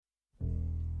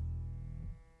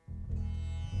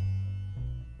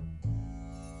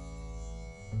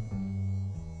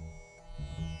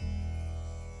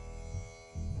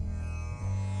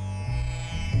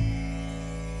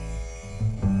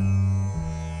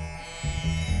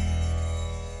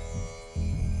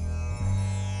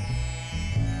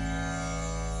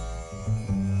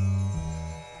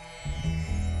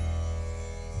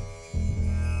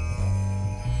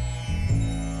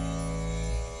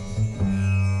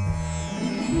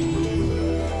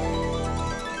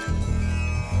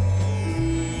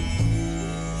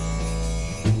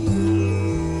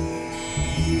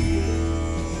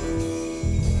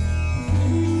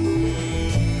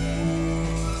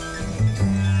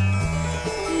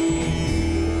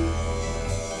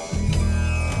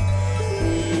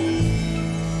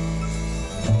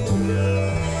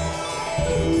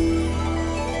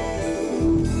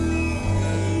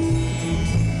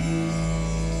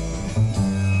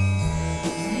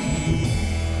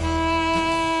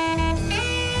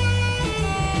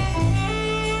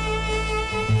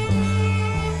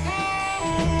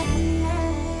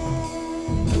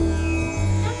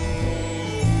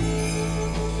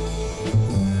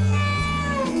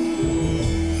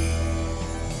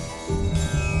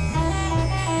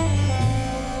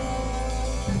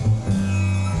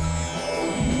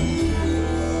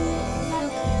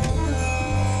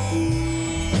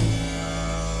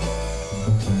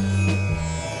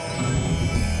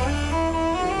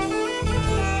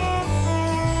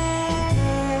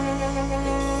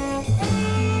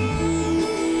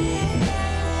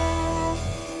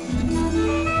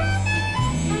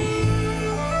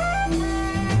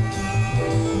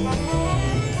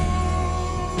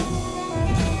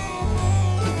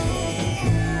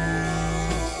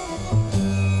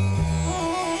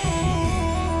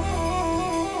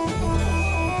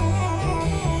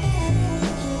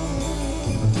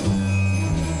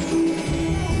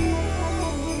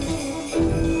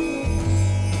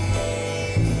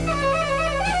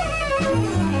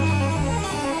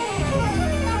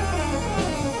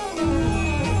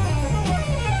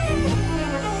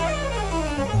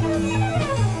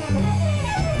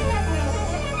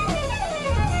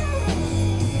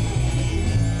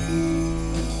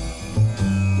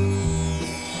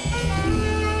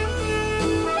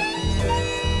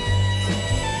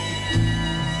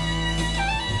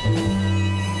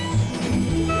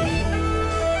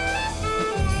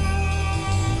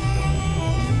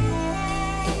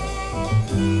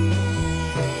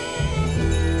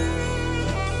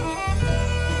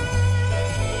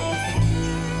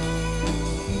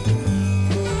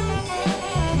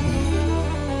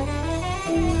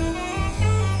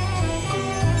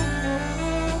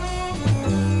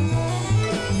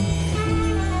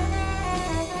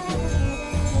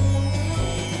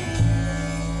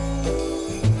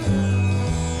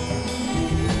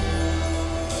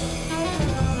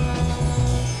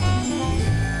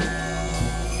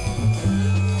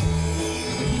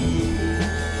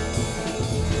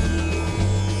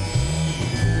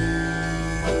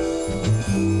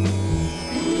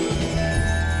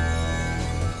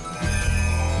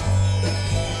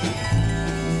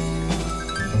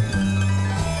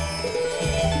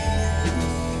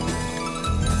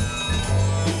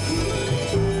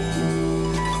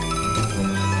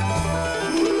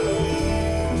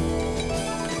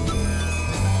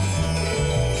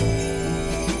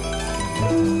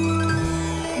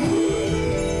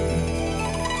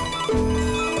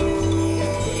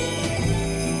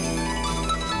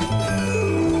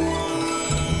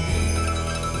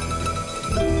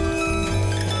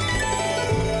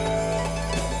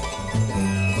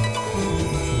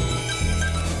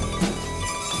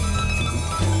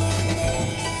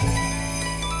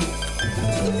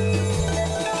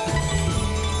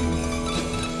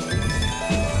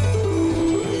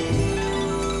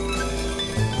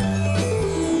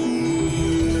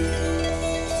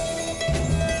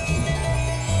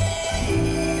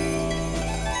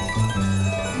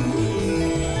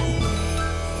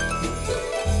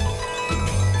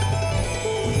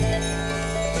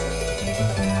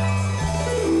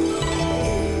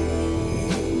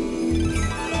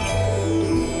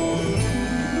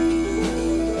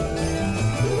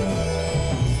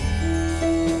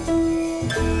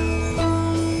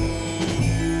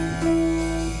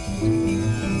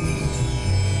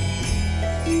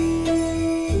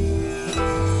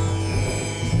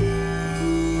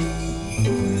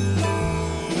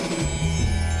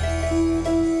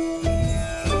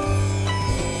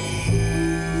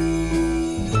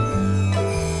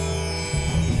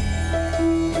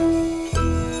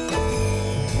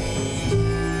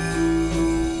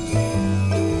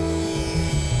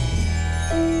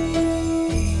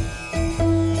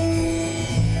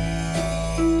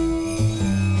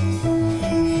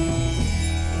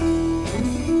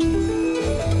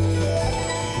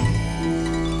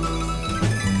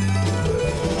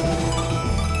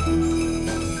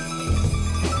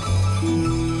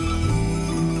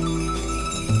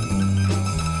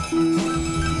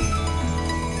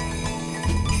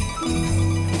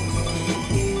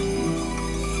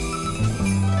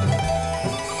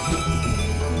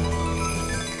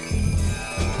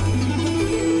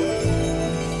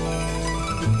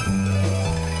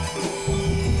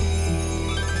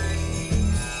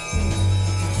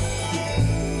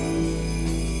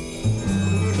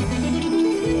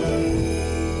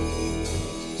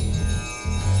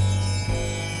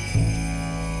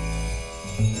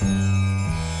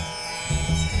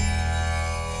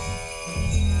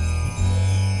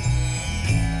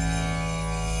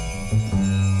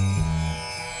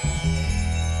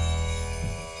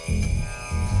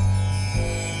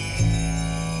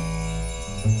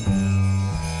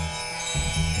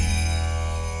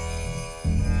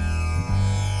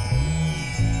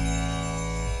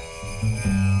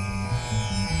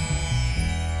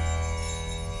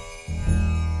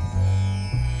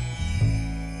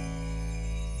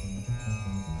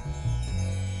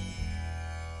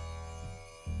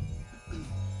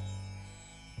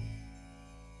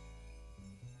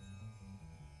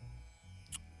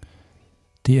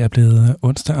Det er blevet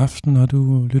onsdag aften, og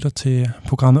du lytter til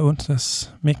programmet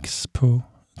Onsdagsmix på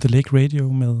The Lake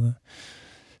Radio med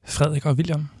Frederik og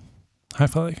William. Hej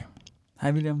Frederik.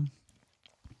 Hej William.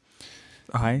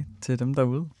 Og hej til dem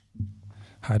derude.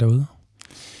 Hej derude.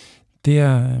 Det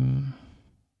er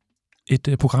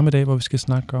et program i dag, hvor vi skal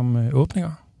snakke om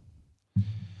åbninger.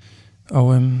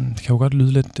 Og det kan jo godt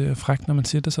lyde lidt frækt, når man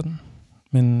siger det sådan.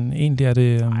 Men egentlig er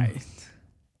det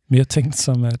mere tænkt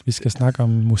som, at vi skal snakke om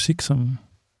musik,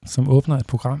 som åbner et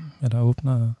program, eller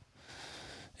åbner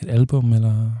et album,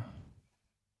 eller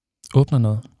åbner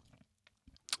noget.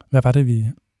 Hvad var det, vi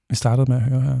startede med at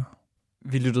høre her?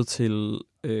 Vi lyttede til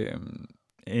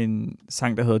en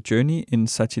sang, der hedder Journey in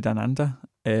Satchidananda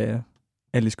af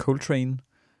Alice Coltrane,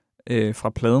 fra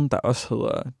pladen, der også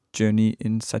hedder Journey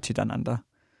in Satchidananda.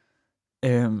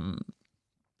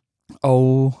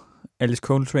 Og Alice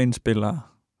Coltrane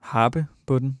spiller harpe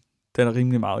på den. Den er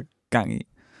rimelig meget gang i.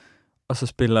 Og så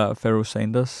spiller Pharoah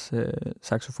Sanders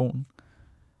saxofon.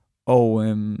 Og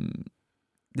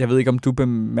jeg ved ikke, om du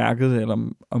bemærkede det,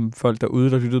 eller om folk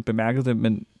derude, der lyttede, bemærkede det,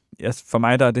 men for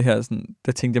mig, der er det her sådan,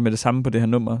 der tænkte jeg med det samme på det her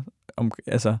nummer,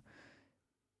 altså,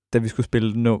 da vi skulle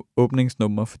spille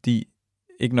åbningsnummer, fordi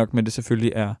ikke nok med det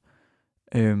selvfølgelig er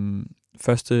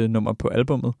første nummer på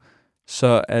albummet,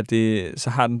 så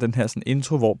har den her sådan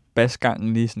intro, hvor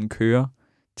basgangen lige sådan kører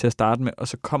til at starte med, og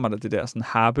så kommer der det der sådan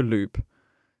harpeløb,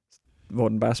 hvor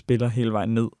den bare spiller hele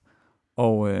vejen ned.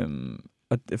 Og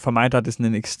for mig der er det sådan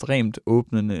en ekstremt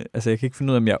åbnende, altså jeg kan ikke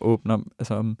finde ud af, om jeg åbner,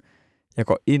 altså om jeg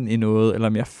går ind i noget, eller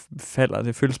om jeg falder.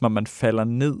 Det føles som om man falder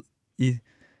ned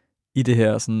i det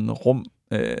her sådan rum,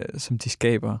 som de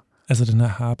skaber. Altså den her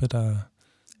harpe, der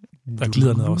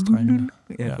glider ned over strengene.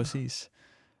 Ja, præcis.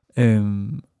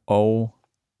 Og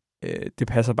det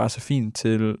passer bare så fint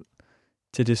til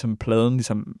det, som pladen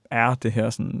ligesom er, det her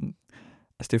sådan,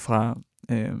 altså det er fra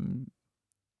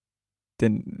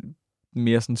den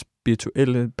mere sådan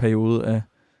spirituelle periode af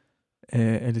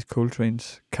Alice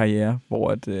Coltranes karriere,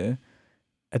 hvor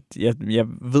at jeg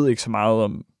ved ikke så meget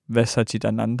om, hvad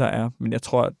Satchidananda er, men jeg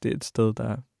tror, at det er et sted,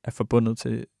 der er forbundet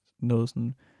til noget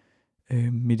sådan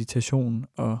meditation,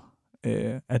 og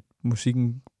at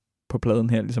musikken på pladen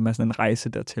her ligesom er sådan en rejse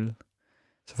dertil.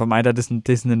 Så for mig der er det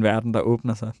er sådan en verden, der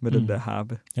åbner sig med den der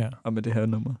harpe, og med det her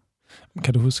nummer.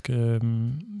 Kan du huske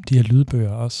de her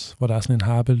lydbøger også, hvor der er sådan en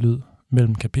harpe-lyd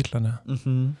mellem kapitlerne?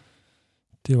 Mm-hmm.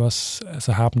 Det er jo også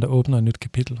altså harpen, der åbner et nyt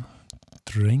kapitel.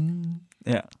 Dring.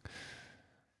 Ja.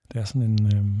 Det er sådan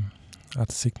en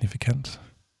ret signifikant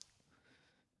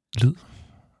lyd.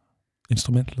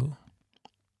 Instrumentlyd.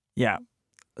 Ja,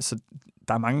 så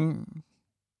der er mange,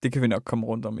 det kan vi nok komme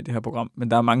rundt om i det her program,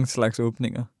 men der er mange slags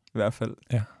åbninger i hvert fald.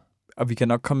 Ja. Og vi kan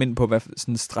nok komme ind på hvad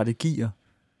sådan strategier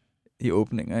i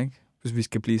åbninger, ikke? Hvis vi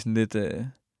skal blive sådan lidt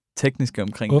tekniske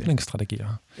omkring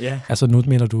åbningsstrategier. Ja. Altså nu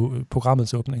mener du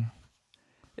programmets åbning?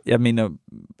 Jeg mener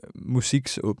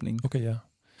musiks åbning. Okay, ja.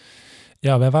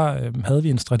 Ja, og havde vi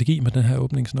en strategi med den her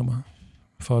åbningsnummer,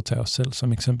 for at tage os selv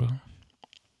som eksempel?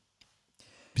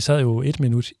 Vi sad jo 1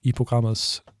 minut i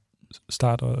programmets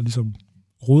start, og ligesom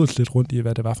rodede lidt rundt i,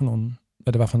 hvad det var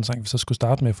for en sang, vi så skulle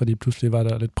starte med, fordi pludselig var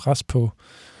der lidt pres på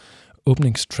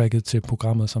åbningstracket til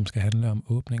programmet, som skal handle om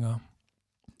åbninger.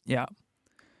 Ja.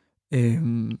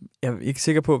 Jeg er ikke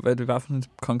sikker på, hvad det var for en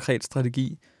konkret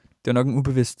strategi. Det var nok en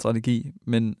ubevidst strategi,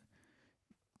 men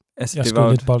altså, jeg skød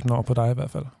lidt bolden over på dig i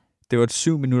hvert fald. Det var et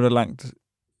 7 minutter langt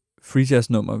free jazz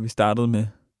nummer, vi startede med.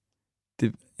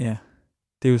 Det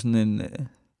er jo sådan en... det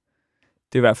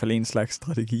er i hvert fald en slags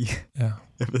strategi. Ja.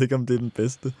 Jeg ved ikke, om det er den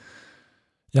bedste.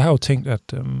 Jeg har jo tænkt,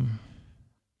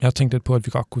 lidt på, at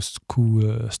vi godt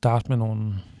kunne starte med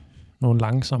nogle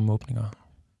langsomme åbninger.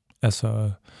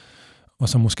 Altså, og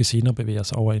så måske senere bevæge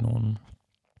os over i nogle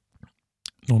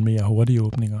mere hurtige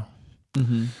åbninger.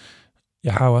 Mm-hmm.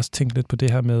 Jeg har jo også tænkt lidt på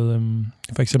det her med,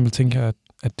 for eksempel tænker jeg,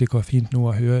 at det går fint nu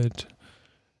at høre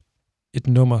et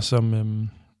nummer, som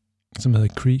hedder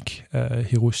Creek af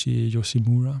Hiroshi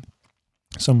Yoshimura,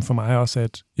 som for mig også er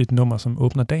et nummer, som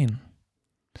åbner dagen.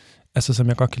 Altså, som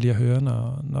jeg godt kan lide at høre,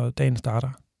 når dagen starter.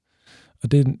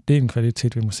 Og det er en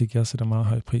kvalitet ved musik, jeg sætter meget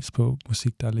høj pris på.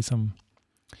 Musik, der er ligesom,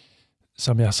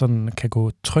 som jeg sådan kan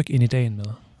gå tryg ind i dagen med,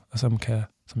 og som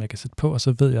jeg kan sætte på, og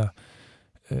så ved jeg,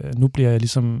 nu bliver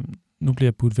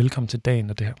jeg budt velkommen til dagen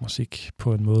af det her musik,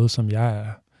 på en måde, som jeg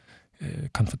er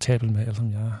komfortabel med,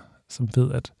 eller som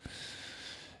ved, at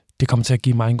det kommer til at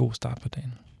give mig en god start på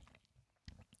dagen.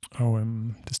 Og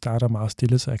det starter meget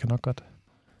stille, så jeg kan nok godt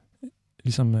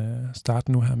ligesom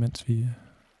starte nu her, mens vi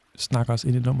snakker os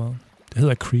ind i nummeret. Det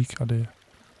hedder Creek, og det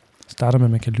starter med,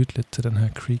 at man kan lytte lidt til den her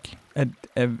Creek.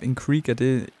 En Creek,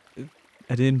 er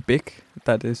Er det en bæk,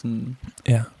 der er det sådan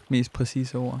mest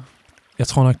præcise ord? Jeg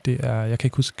tror nok, det er... Jeg kan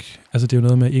ikke huske... Altså, det er jo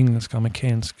noget med engelsk og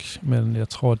amerikansk, men jeg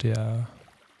tror, det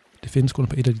findes kun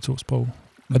på et af de to sprog.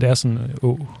 Og det er sådan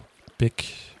bæk,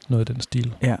 noget i den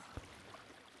stil. Ja.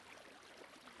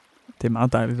 Det er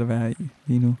meget dejligt at være i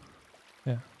lige nu.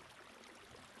 Ja.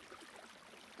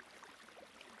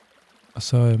 Og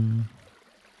så... det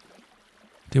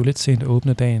er jo lidt sent at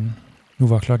åbne dagen. Nu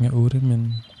var klokken 8,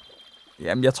 men...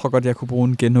 Jamen, jeg tror godt, jeg kunne bruge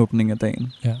en genåbning af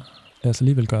dagen. Ja, lad os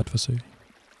alligevel gøre et forsøg.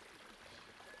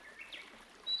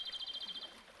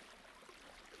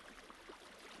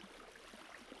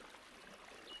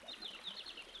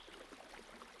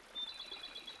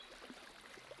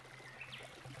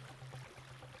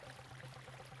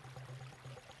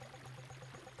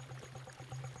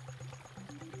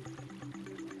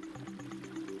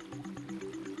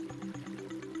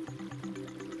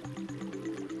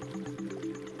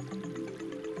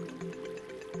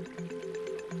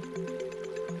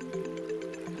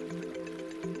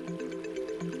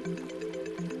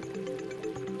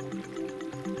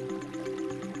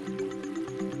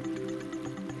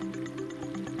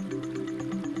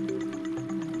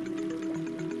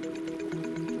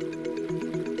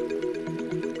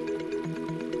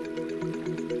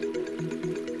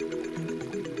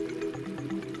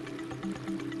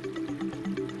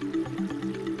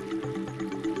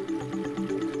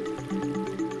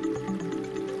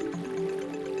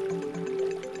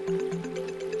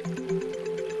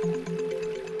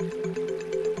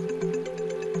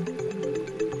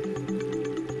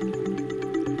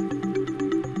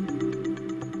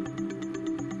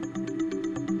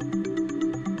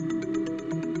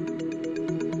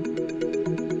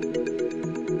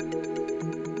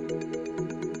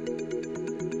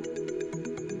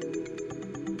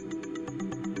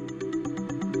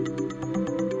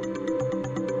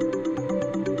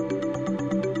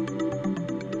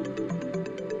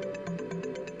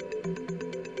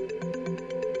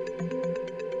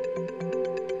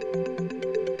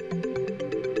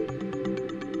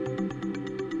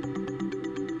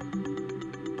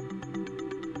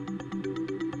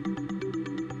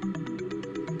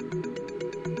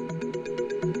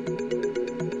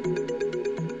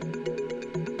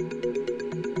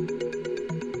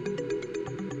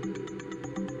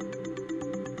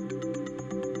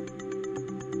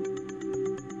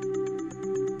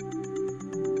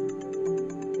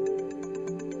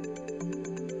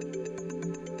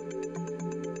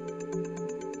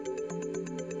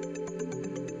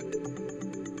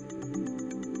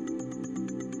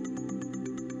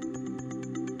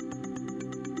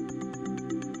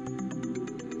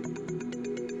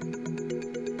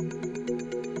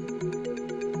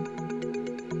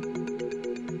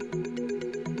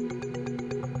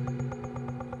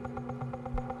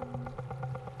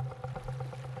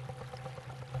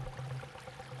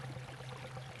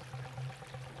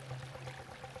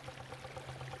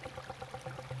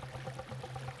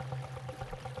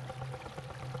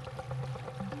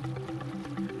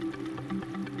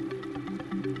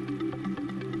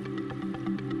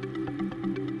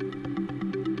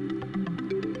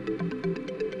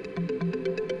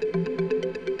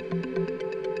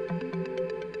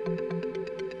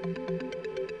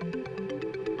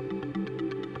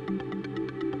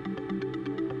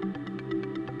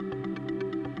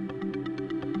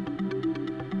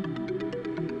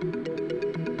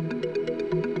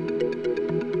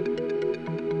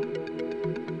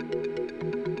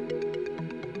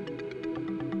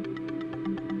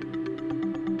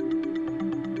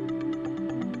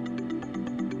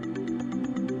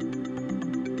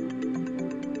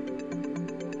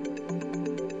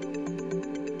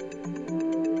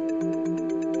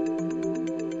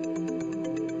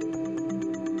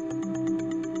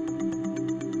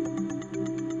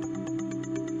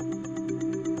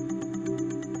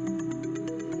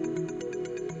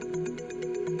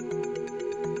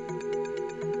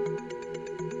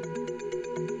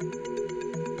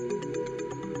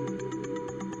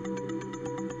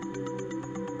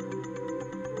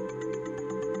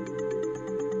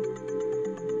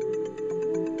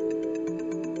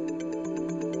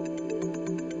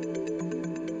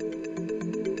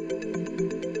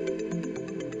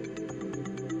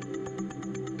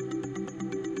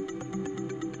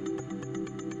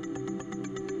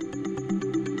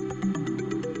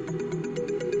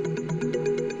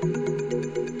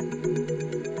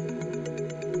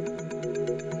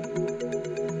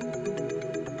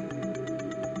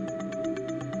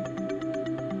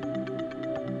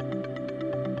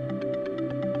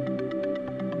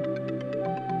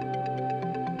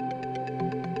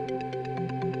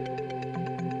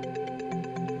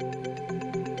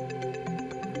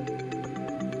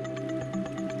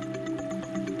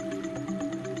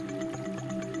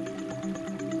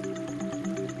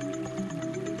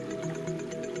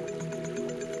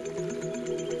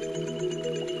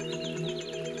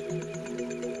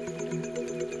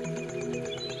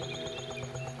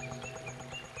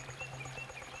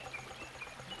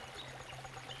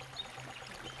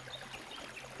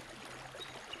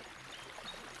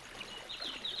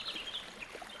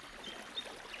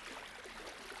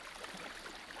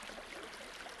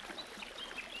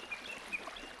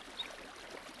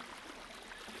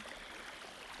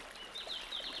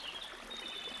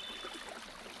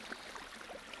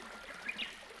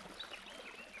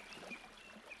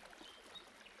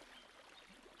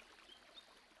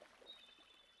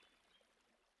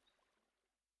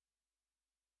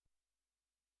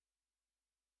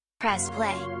 Press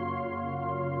play.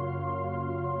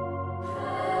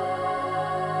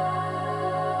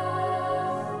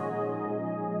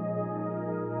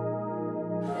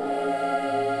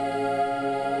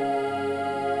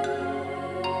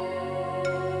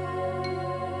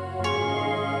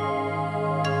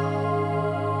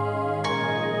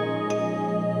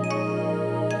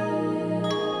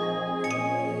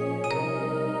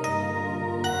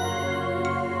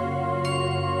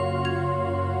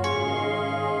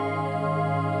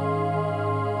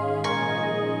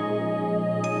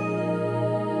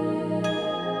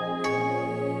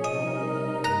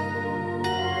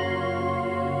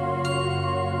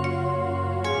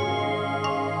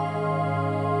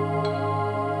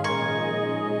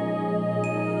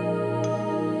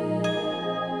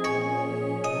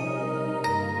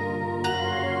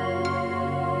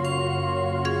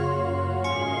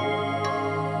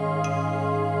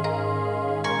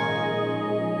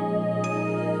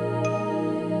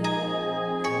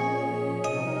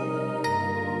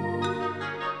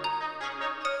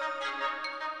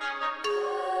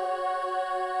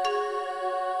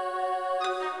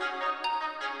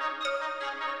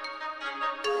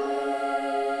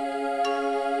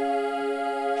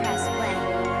 Press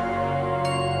play.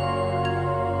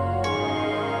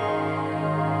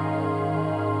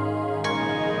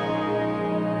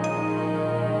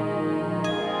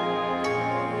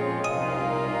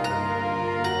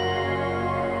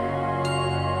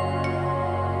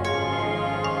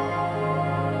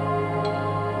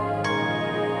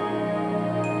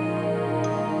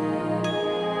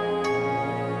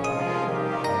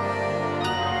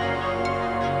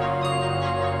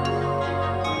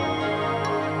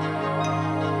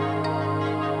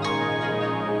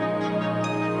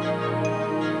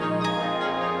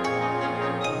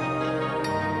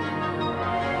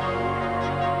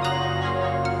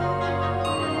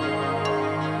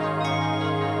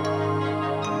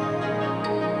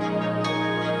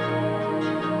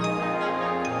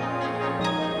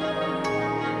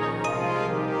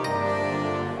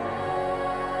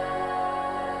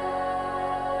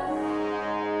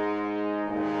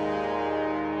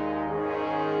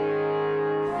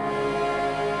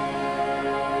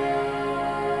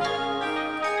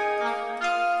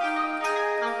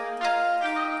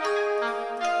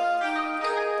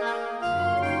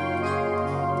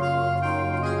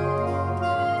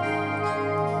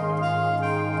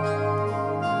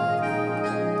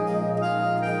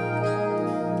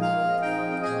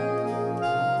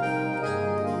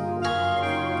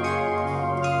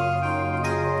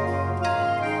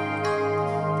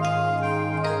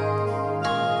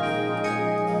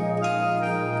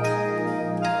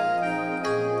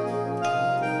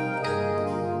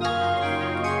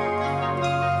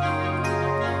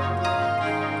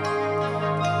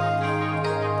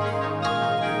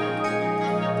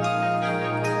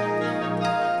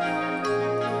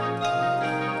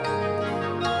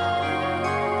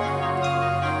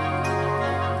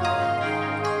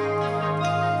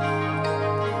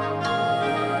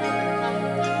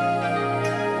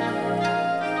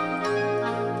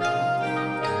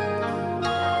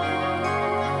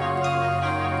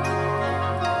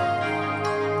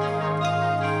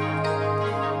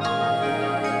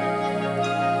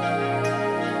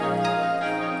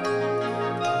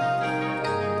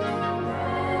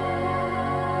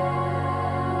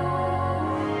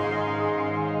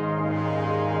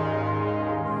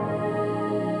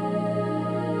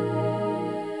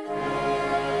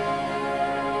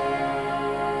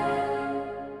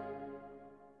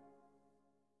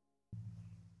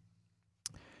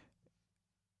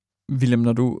 William,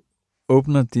 når du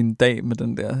åbner din dag med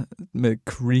den der med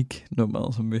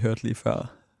Creek-nummeret, som vi hørte lige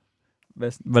før,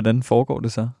 hvordan foregår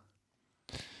det så?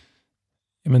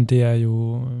 Jamen det er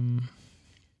jo...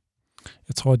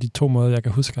 jeg tror, de 2 måder, jeg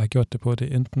kan huske, at jeg har gjort det på,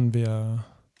 det er enten ved at...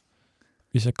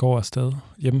 Hvis jeg går afsted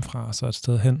hjemmefra, og så et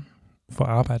sted hen for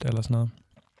arbejde eller sådan noget,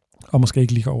 og måske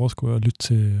ikke lige kan overskue at lytte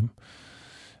til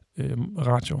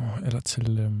radio, eller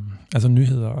til altså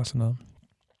nyheder og sådan noget.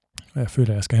 Og jeg føler,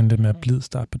 at jeg skal have en lidt mere blid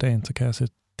start på dagen, så kan jeg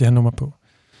sætte det her nummer på.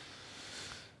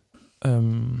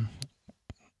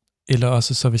 Eller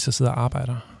også så, hvis jeg sidder og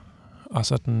arbejder, og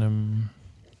sådan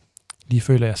lige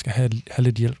føler, at jeg skal have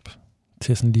lidt hjælp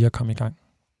til sådan lige at komme i gang.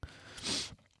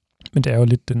 Men det er jo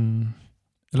lidt den,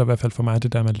 eller i hvert fald for mig,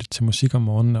 det der med at lytte til musik om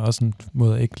morgenen, er også en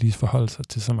måde at ikke lige forholde sig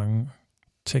til så mange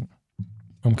ting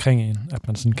omkring en, at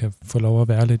man sådan kan få lov at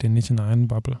være lidt inde i sin egen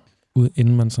boble,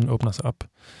 inden man sådan åbner sig op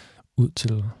ud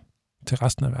til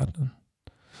resten af verdenen.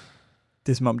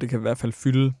 Det er som om, det kan i hvert fald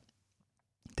fylde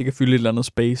et eller andet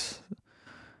space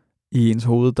i ens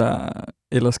hoved, der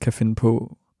ellers kan finde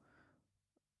på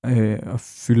og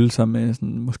fylde sig med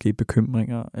sådan, måske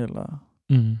bekymringer, eller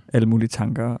alle mulige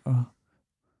tanker og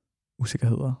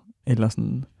usikkerheder, eller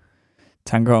sådan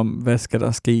tanker om, hvad skal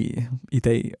der ske i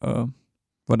dag, og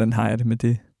hvordan har jeg det med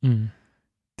det.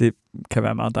 Det kan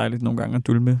være meget dejligt nogle gange at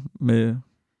dulme med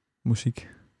musik.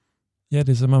 Ja, det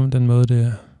er som om den måde,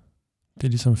 det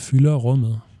ligesom fylder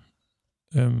rummet.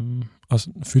 Og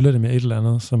fylder det med et eller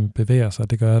andet, som bevæger sig.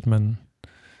 Det gør, at man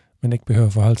ikke behøver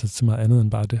at forholde sig til meget andet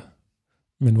end bare det.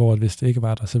 Men hvor hvis det ikke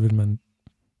var der, så vil man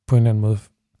på en eller anden måde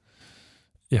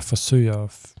forsøge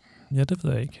at... Ja, det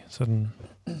ved jeg ikke. Sådan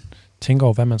tænke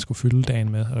over, hvad man skulle fylde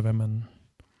dagen med, eller hvad man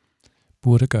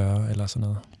burde gøre, eller sådan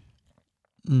noget.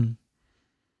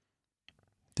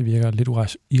 Det virker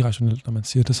lidt irrationelt, når man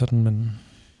siger det sådan, men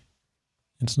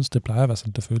jeg synes, det plejer at være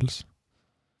sådan, det føles.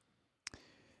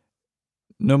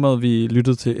 Nummeret, vi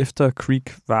lyttede til efter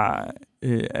Creek, var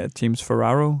af James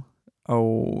Ferraro,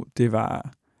 og det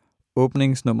var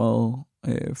åbningsnummeret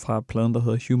fra pladen, der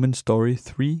hedder Human Story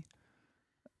 3,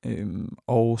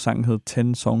 og sangen hed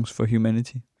 10 Songs for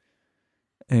Humanity.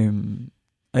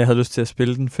 Og jeg havde lyst til at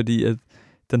spille den, fordi at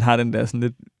den har den der sådan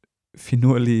lidt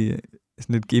finurlige,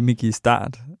 sådan lidt gimmicky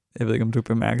start. Jeg ved ikke, om du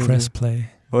bemærker Press play.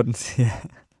 Hvor den siger,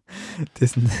 det er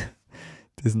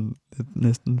sådan lidt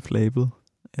næsten flabet,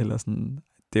 eller sådan,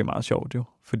 det er meget sjovt jo,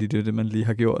 fordi det er det, man lige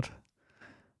har gjort.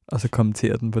 Og så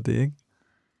kommenterer den på det, ikke?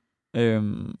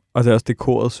 Og så er også det,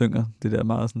 koret synger, det der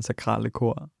meget sådan sakrale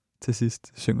kor til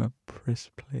sidst, synger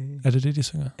press play. Er det det, de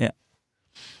synger? Ja.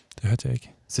 Det hørte jeg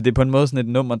ikke. Så det er på en måde sådan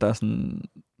et nummer, der er sådan,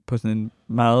 på sådan en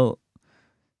meget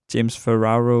James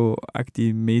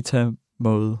Ferraro-agtig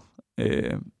meta-måde,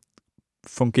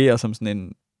 fungerer som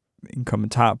sådan en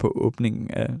kommentar på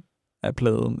åbningen af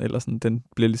pladen, eller sådan, den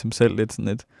bliver ligesom selv lidt sådan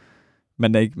et,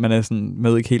 man er sådan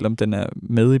med ikke helt, om den er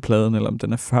med i pladen, eller om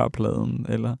den er før pladen,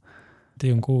 eller... Det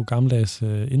er jo en god gammeldags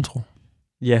intro.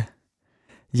 Ja.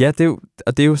 Ja,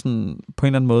 det er jo sådan, på en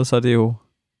eller anden måde, så er det jo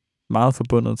meget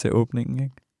forbundet til åbningen,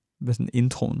 ikke? Med sådan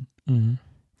introen.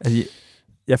 Altså,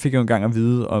 jeg fik jo engang at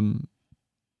vide om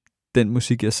den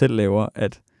musik, jeg selv laver,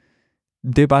 at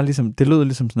det er bare ligesom, det lød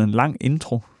ligesom sådan en lang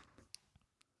intro.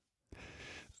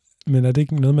 Men er det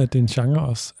ikke noget med, at det er en genre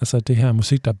også? Altså det her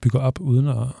musik, der bygger op, uden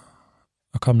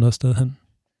at komme noget sted hen?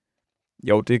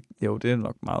 Jo, det er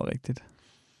nok meget rigtigt.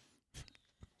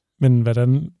 Men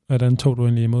hvordan tog du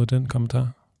egentlig imod den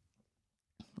kommentar?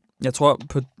 Jeg tror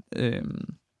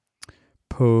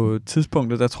på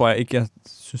tidspunktet, der tror jeg ikke, jeg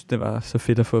synes, det var så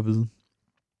fedt at få at vide.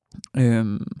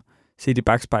 Set i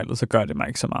bagspejlet, så gør det mig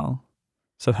ikke så meget.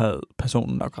 Så havde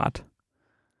personen nok ret.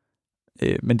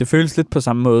 Men det føles lidt på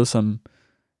samme måde, som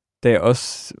da jeg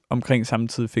også omkring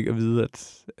samtidig fik at vide,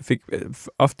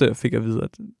 ofte fik at vide,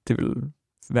 at det ville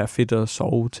være fedt at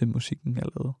sove til musikken, jeg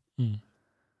lavede.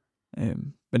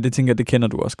 Men det tænker jeg, det kender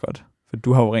du også godt. For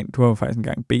du har jo faktisk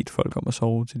engang bedt folk om at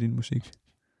sove til din musik.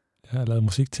 Jeg har lavet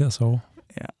musik til at sove.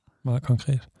 Ja. Meget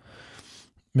konkret.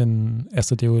 Men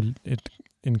altså, det er jo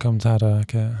en kommentar, der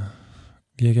kan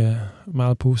virke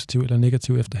meget positiv eller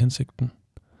negativ efter hensigten.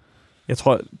 Jeg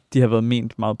tror, de har været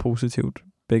ment meget positivt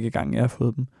begge gange, jeg har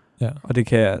fået dem. Ja. Og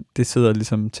det sidder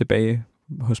ligesom tilbage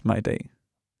hos mig i dag.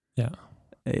 Ja.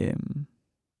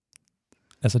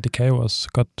 Altså, det kan jo også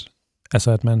godt...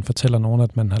 Altså, at man fortæller nogen,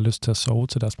 at man har lyst til at sove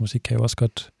til deres musik, kan jo også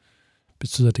godt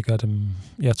betyde, at det gør dem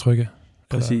trygge.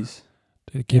 Præcis.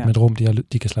 Det giver dem et rum,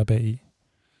 de kan slappe af i.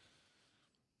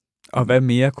 Og hvad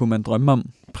mere kunne man drømme om?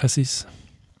 Præcis.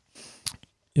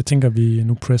 Jeg tænker,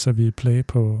 nu presser vi play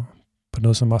på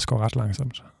noget, som også går ret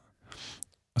langsomt.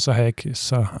 Og så har jeg ikke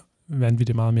så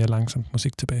vanvittigt meget mere langsomt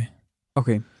musik tilbage.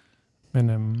 Okay.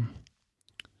 Men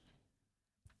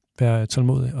vær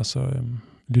tålmodig, og så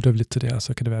lytter vi lidt til det, og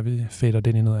så kan det være, at vi fader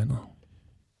det ind i noget andet.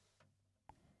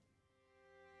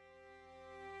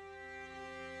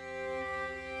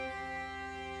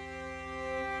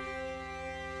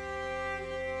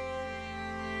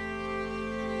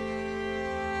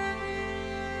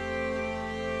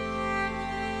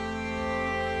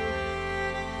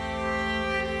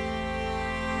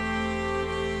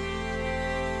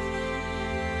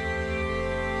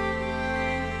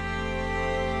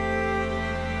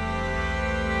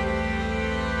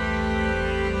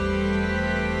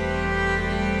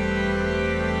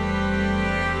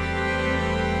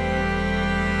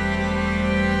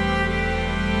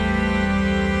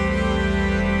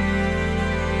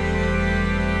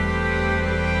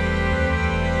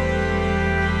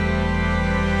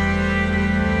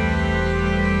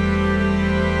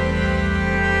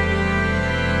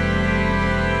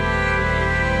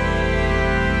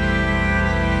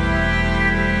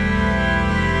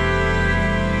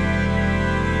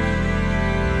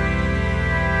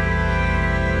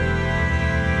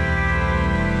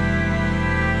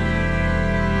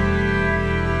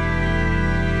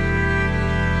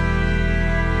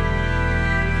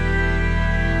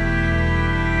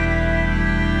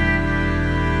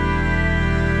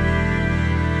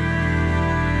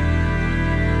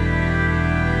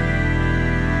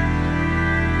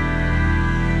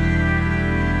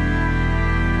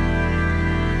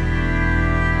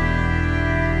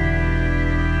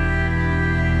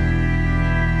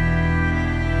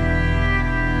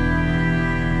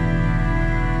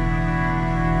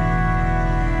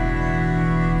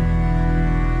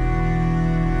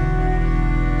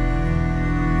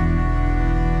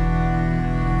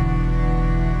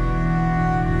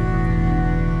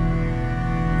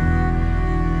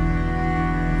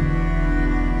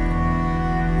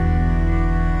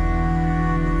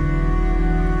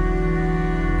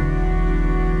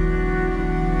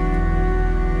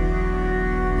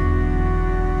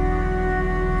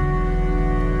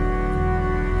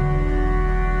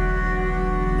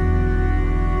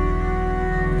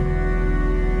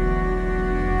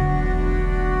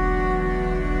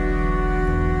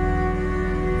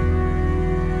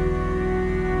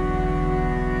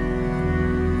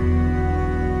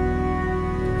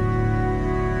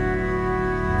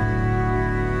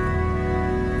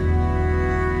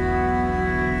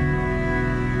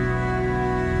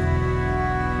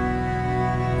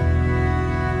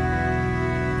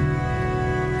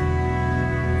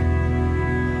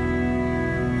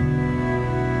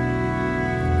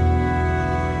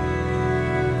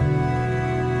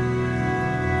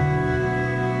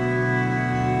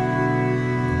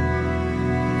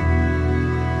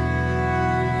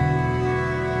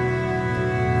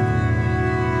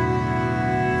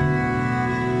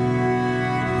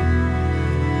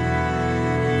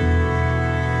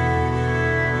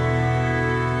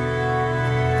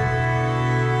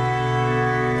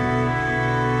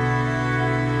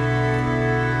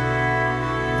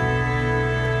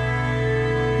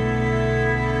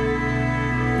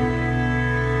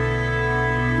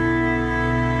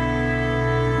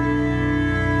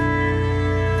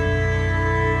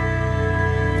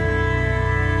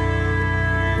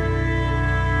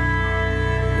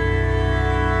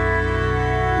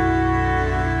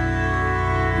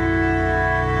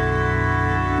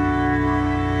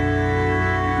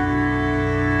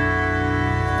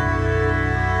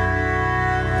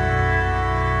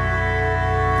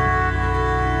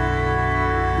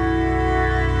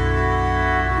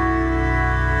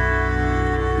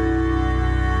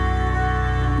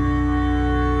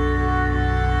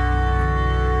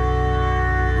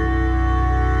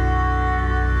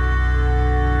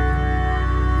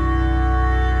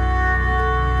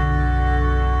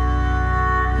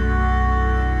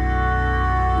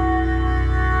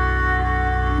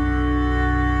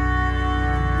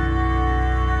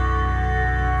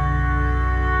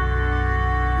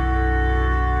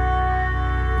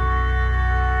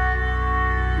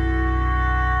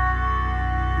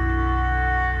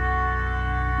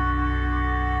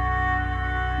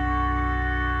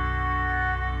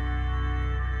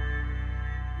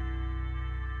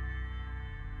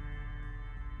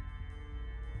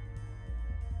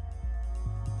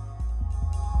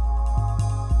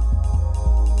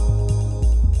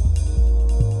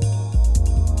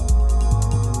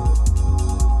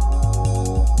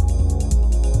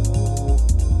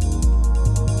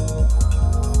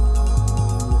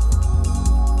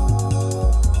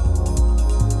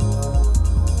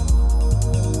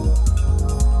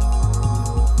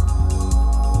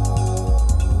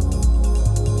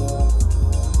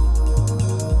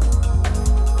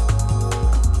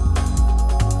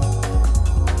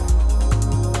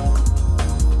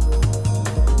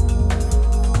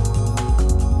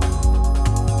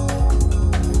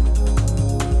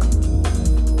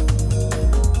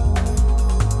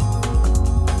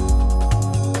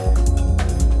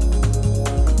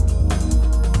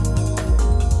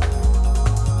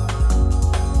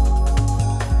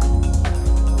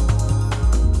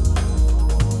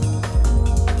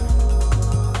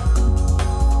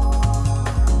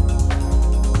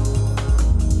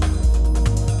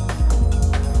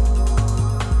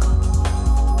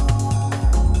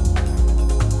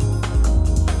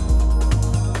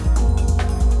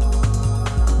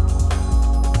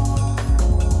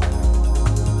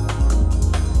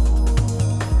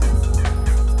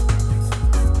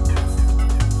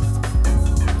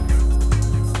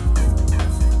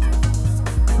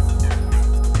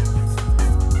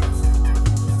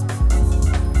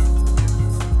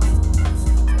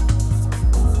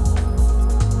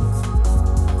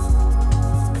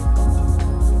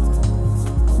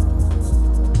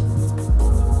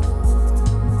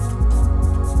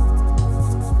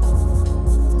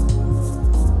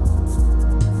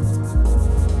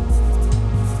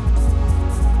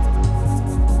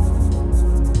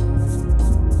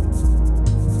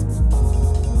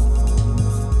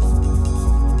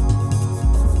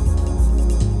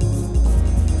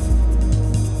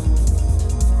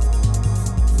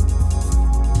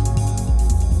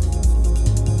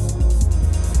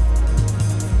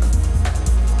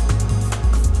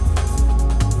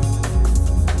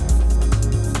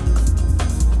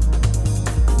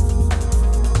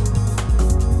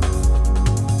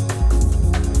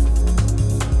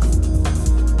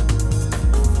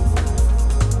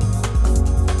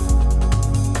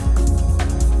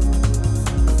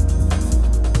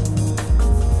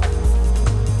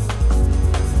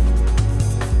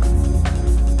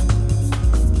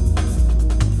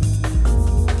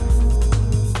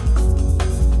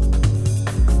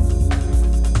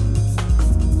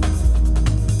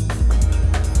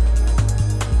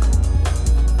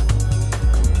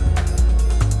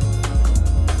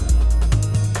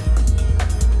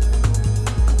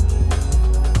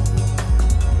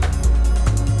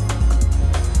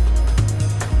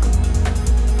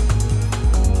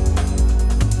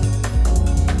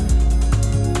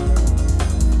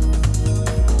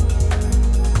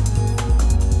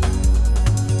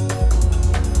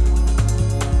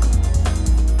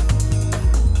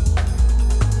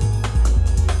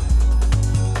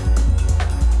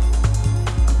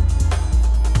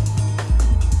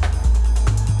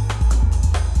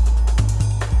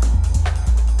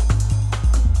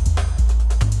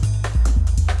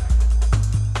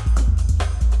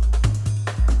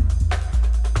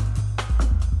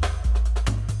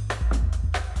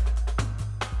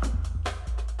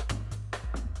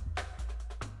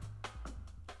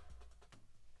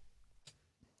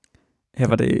 Her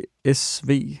var det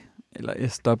SV, eller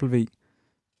SW,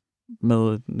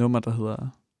 med et nummer, der hedder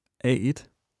A1.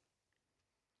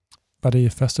 Var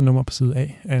det første nummer på side A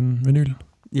af en vinyl?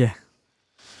 Ja.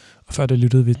 Og før det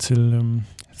lyttede vi til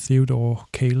Theodore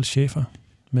Cale Schaefer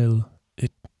med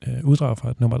et uddrag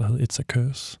fra et nummer, der hed It's a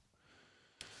Curse.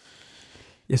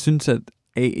 Jeg synes, at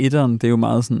A1'eren, det er jo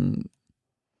meget sådan...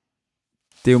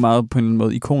 Det er jo meget på en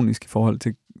måde ikonisk i forhold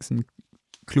til sådan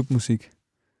klubmusik.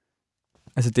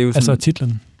 Altså, det er jo sådan, altså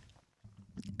titlen?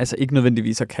 Altså ikke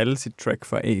nødvendigvis at kalde sit track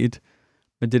for A1,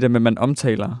 men det der med, at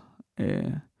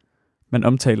man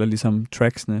omtaler ligesom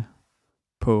tracksene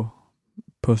på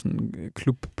sådan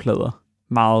klubplader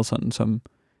meget sådan som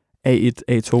A1,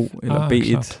 A2 eller B1,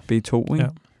 klart. B2, ikke? Ja.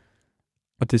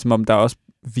 Og det er som om, der også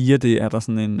via det er der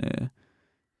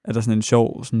sådan en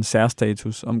sjov sådan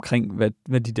særstatus omkring,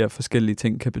 hvad de der forskellige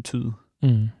ting kan betyde.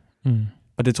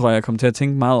 Og det tror jeg kommer til at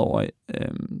tænke meget over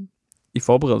i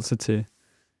forberedelse til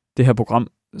det her program.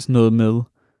 Sådan noget med,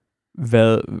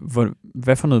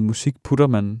 hvad for noget musik putter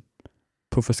man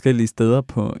på forskellige steder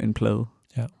på en plade.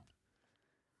 Ja.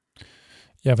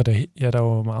 Der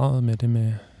var jo meget med det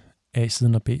med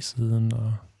A-siden og B-siden,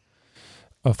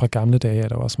 og fra gamle dage er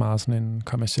der også meget sådan en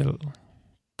kommerciel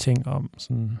ting om,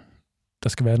 sådan, der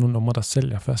skal være nogle numre, der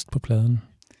sælger først på pladen.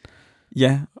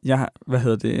 Ja, jeg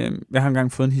har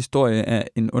engang fået en historie af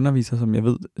en underviser, som jeg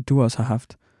ved, du også har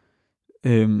haft,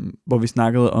 hvor vi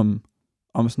snakkede om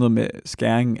sådan noget med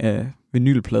skæring af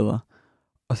vinylplader.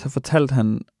 Og så fortalte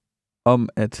han om,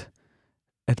 at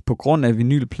på grund af at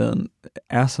vinylpladen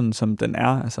er sådan, som den er,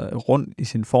 altså rund i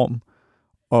sin form,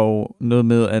 og noget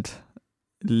med, at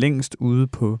længst ude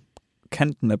på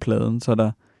kanten af pladen, så er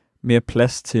der mere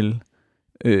plads til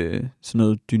sådan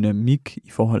noget dynamik i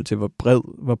forhold til,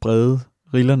 hvor brede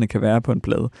rillerne kan være på en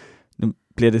plade. Nu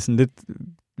bliver det sådan lidt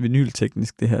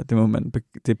vinylteknisk, det her.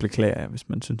 Det beklager jeg, hvis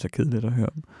man synes er kedeligt at høre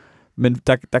om. Men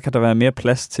der kan der være mere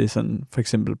plads til sådan for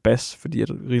eksempel bas, fordi at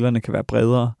rillerne kan være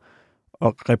bredere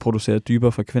og reproducere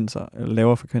dybere frekvenser eller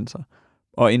lavere frekvenser.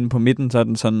 Og inde på midten, så er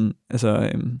den sådan,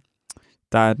 altså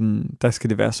der skal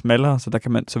det være smallere,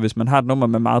 så hvis man har et nummer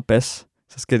med meget bas,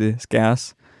 så skal det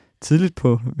skæres tidligt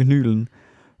på vinylen.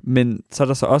 Men så er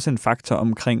der så også en faktor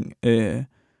omkring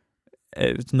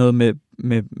noget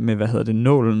med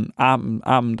nålen,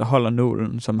 armen, der holder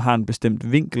nålen, som har en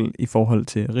bestemt vinkel i forhold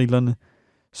til rillerne.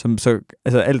 Som så,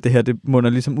 altså alt det her, det munder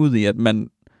ligesom ud i, at man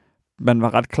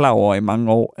var ret klar over i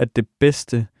mange år, at det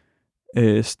bedste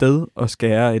sted at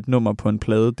skære et nummer på en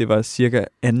plade, det var cirka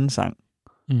anden sang.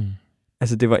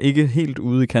 Altså det var ikke helt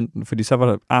ude i kanten, fordi så var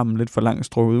der armen lidt for langt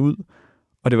strukket ud,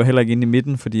 og det var heller ikke inde i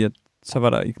midten, fordi at, så var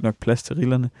der ikke nok plads til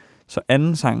rillerne. Så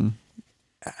anden sangen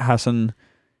har sådan,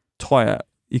 tror jeg,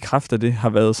 i kraft af det, har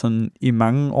været sådan i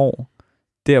mange år,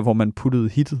 der hvor man puttede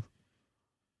hittet.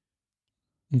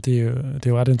 Det er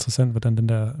jo ret interessant, hvordan den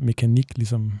der mekanik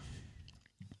ligesom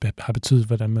har betydet,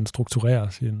 hvordan man strukturerer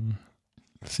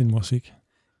sin musik.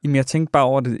 Jamen, jeg tænkte bare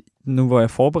over det, nu hvor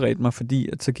jeg forberedte mig, fordi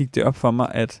at så gik det op for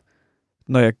mig, at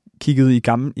når jeg kiggede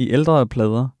i ældre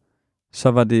plader,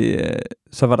 så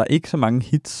var der ikke så mange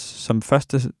hits som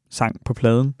første sang på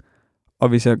pladen. Og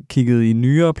hvis jeg kiggede i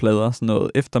nyere plader, sådan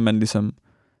noget, efter man ligesom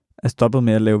er stoppet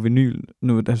med at lave vinyl,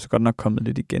 nu er det så godt nok kommet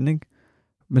lidt igen, ikke?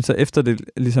 Men så efter det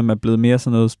ligesom er blevet mere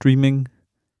sådan noget streaming,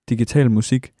 digital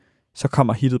musik, så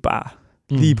kommer hittet bare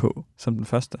lige på, som den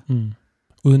første.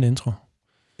 Uden intro.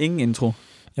 Ingen intro.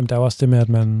 Jamen, der er også det med,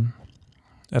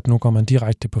 at nu går man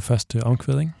direkte på første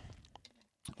omkvæd, ikke?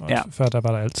 Og ja. Før der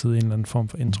var der altid en eller anden form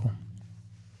for intro.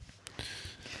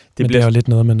 Det er jo lidt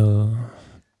noget med noget...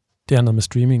 Det har noget med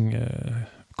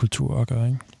streaming-kultur at gøre,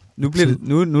 ikke?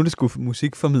 Nu er det sgu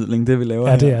musikformidling, det vi laver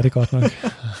her. Ja, det er det godt nok.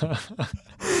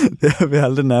 Det har vi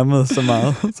aldrig nærmet så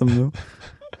meget som nu.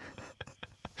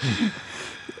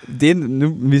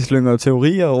 Vi slynger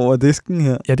teorier over disken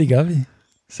her. Ja, det gør vi.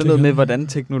 Så noget med, hvordan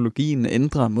teknologien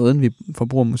ændrer måden, vi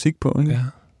forbruger musik på, ikke? Ja.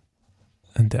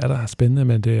 Det er da spændende,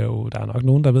 men der er nok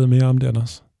nogen, der ved mere om det end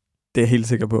os. Det er jeg helt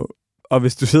sikker på. Og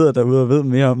hvis du sidder derude og ved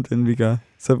mere om det, end vi gør,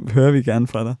 så hører vi gerne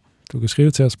fra dig. Du kan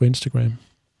skrive til os på Instagram.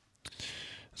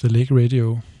 Så Lake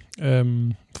Radio.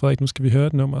 Frederik, nu skal vi høre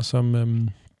et nummer,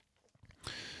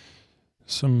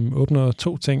 som åbner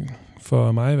to ting,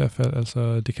 for mig i hvert fald.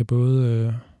 Altså, det kan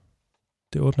både...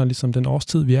 det åbner ligesom den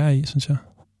årstid, vi er i, synes jeg.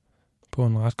 På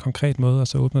en ret konkret måde, og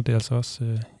så åbner det altså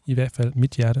også i hvert fald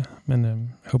mit hjerte. Men jeg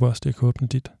håber også, det kan åbne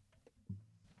dit.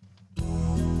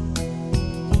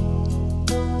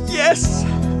 Yes!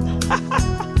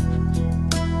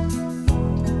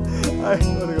 Ej,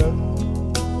 hvor er det godt.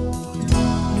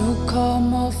 Nu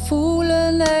kommer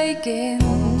fuglene igen,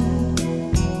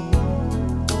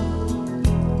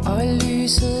 og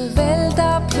lyset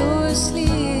vælter pludselig pludselig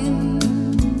ind.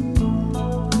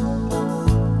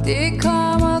 Det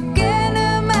kommer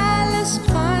gennem alle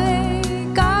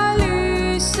sprækker,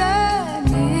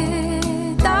 lysene,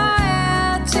 der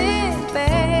er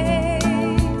tilbage.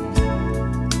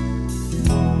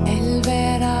 Alt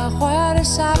hvad der rørte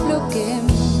sig blev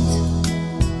gemt.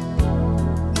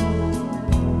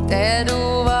 Da du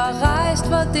var rejst,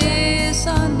 var det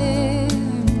så nemt.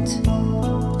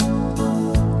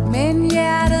 Men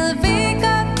hjertet ved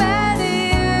godt, hvad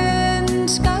det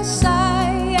ønsker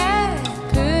sig, at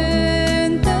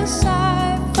pynte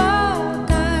sig for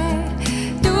dig.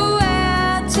 Du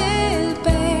er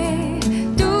tilbage,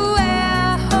 du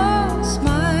er hos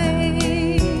mig.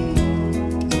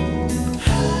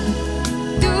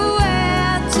 Du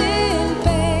er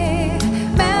tilbage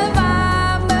med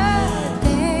varme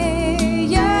dage,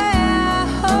 jeg er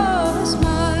hos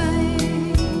mig.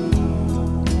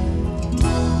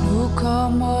 Nu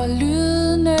kommer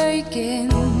lydene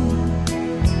igen,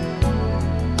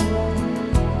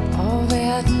 og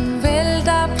verden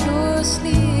vælter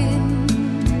pludselig ind.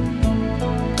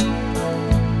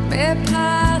 Med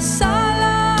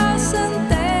parasoller og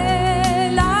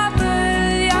sandaler,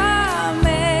 bølger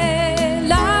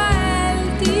maler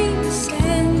alt i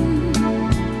sand.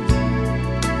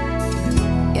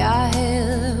 Jeg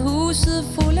havde huset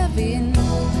fuld af vind,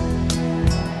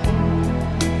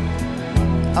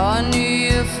 og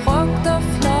nye frugter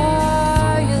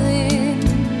fløjet ind.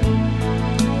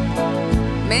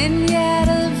 Men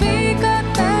hjertet ved godt,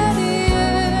 hvad det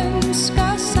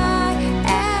ønsker sig,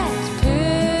 at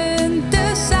pynte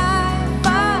sig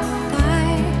for dig.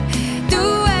 Du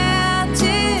er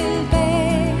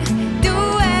tilbage, du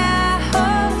er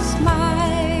hos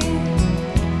mig.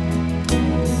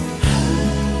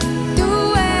 Du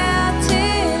er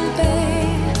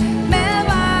tilbage med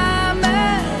varme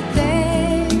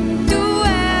dage, du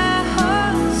er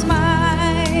hos mig.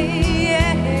 Du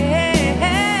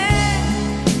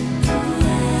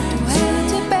er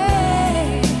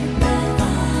tilbage med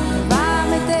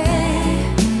varme dage,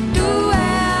 du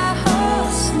er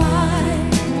hos mig.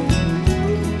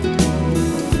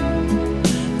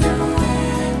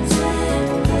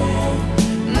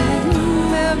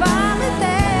 Med varme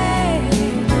dage,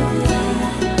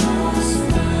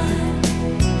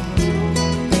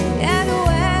 ja, du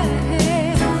er her.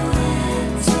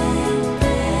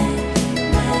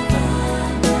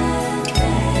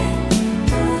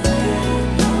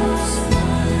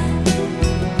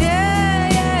 Yeah,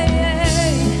 yeah,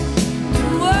 yeah.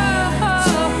 Whoa.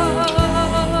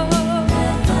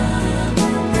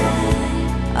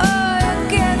 Jeg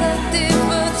gætter det,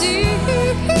 fordi du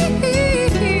er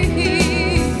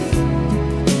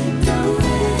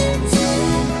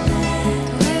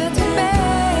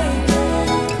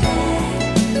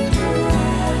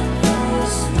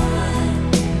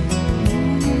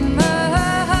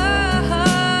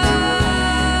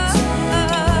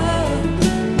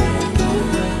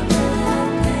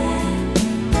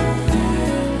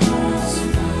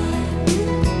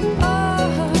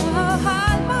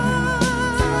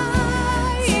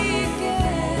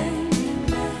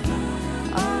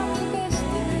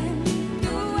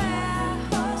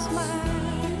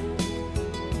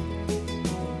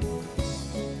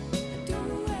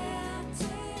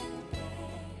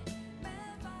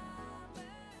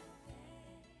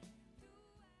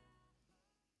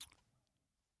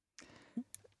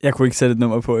Jeg kunne ikke sætte et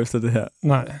nummer på efter det her.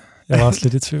 Nej, jeg var også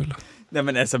lidt i tvivl.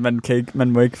 Jamen altså,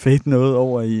 man må ikke fade noget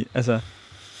over i... Altså,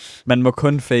 man må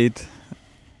kun fade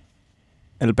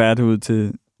Alberte ud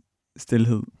til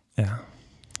stilhed. Ja.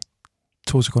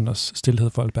 2 sekunders stillhed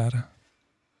for Alberte.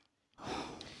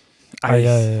 Ej,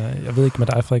 jeg ved ikke med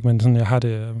dig, Frederik, men sådan, jeg har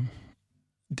det...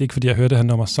 Det er ikke, fordi jeg hører det her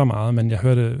nummer så meget, men jeg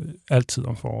hører det altid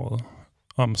om foråret,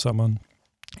 om sommeren.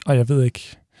 Og jeg ved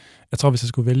ikke... Jeg tror, hvis jeg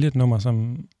skulle vælge et nummer,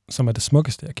 som er det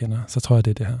smukkeste, jeg kender, så tror jeg,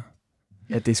 det er det her.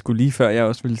 Ja, det skulle lige før, jeg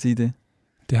også ville sige det.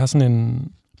 Det har sådan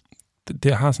en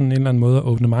eller anden måde at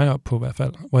åbne mig op på, i hvert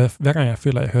fald. Hvor hver gang jeg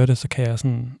føler, at jeg hører det, så kan jeg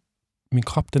sådan... Min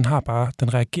krop, den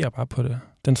reagerer bare på det.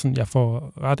 Jeg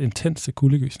får ret intense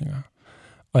kuldegysninger.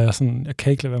 Og jeg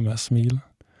kan ikke lade være med at smile.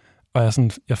 Og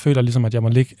jeg føler ligesom, at jeg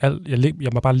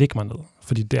må bare ligge mig ned.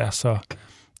 Fordi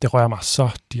det rører mig så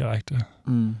direkte.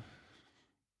 Mm.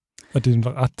 Og det er en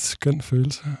ret skøn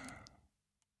følelse.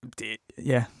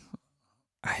 Ja.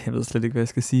 Jeg ved slet ikke, hvad jeg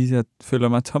skal sige. Jeg føler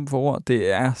mig tom for ord.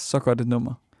 Det er så godt et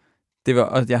nummer.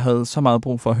 Og jeg havde så meget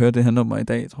brug for at høre det her nummer i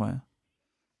dag, tror jeg.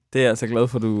 Det er jeg altså glad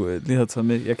for, at du lige har taget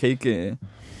med.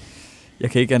 Jeg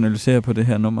kan ikke analysere på det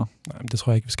her nummer. Nej, men det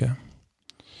tror jeg ikke, vi skal.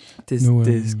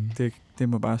 Det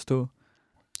må bare stå.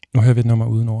 Nu hører vi et nummer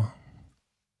uden ord.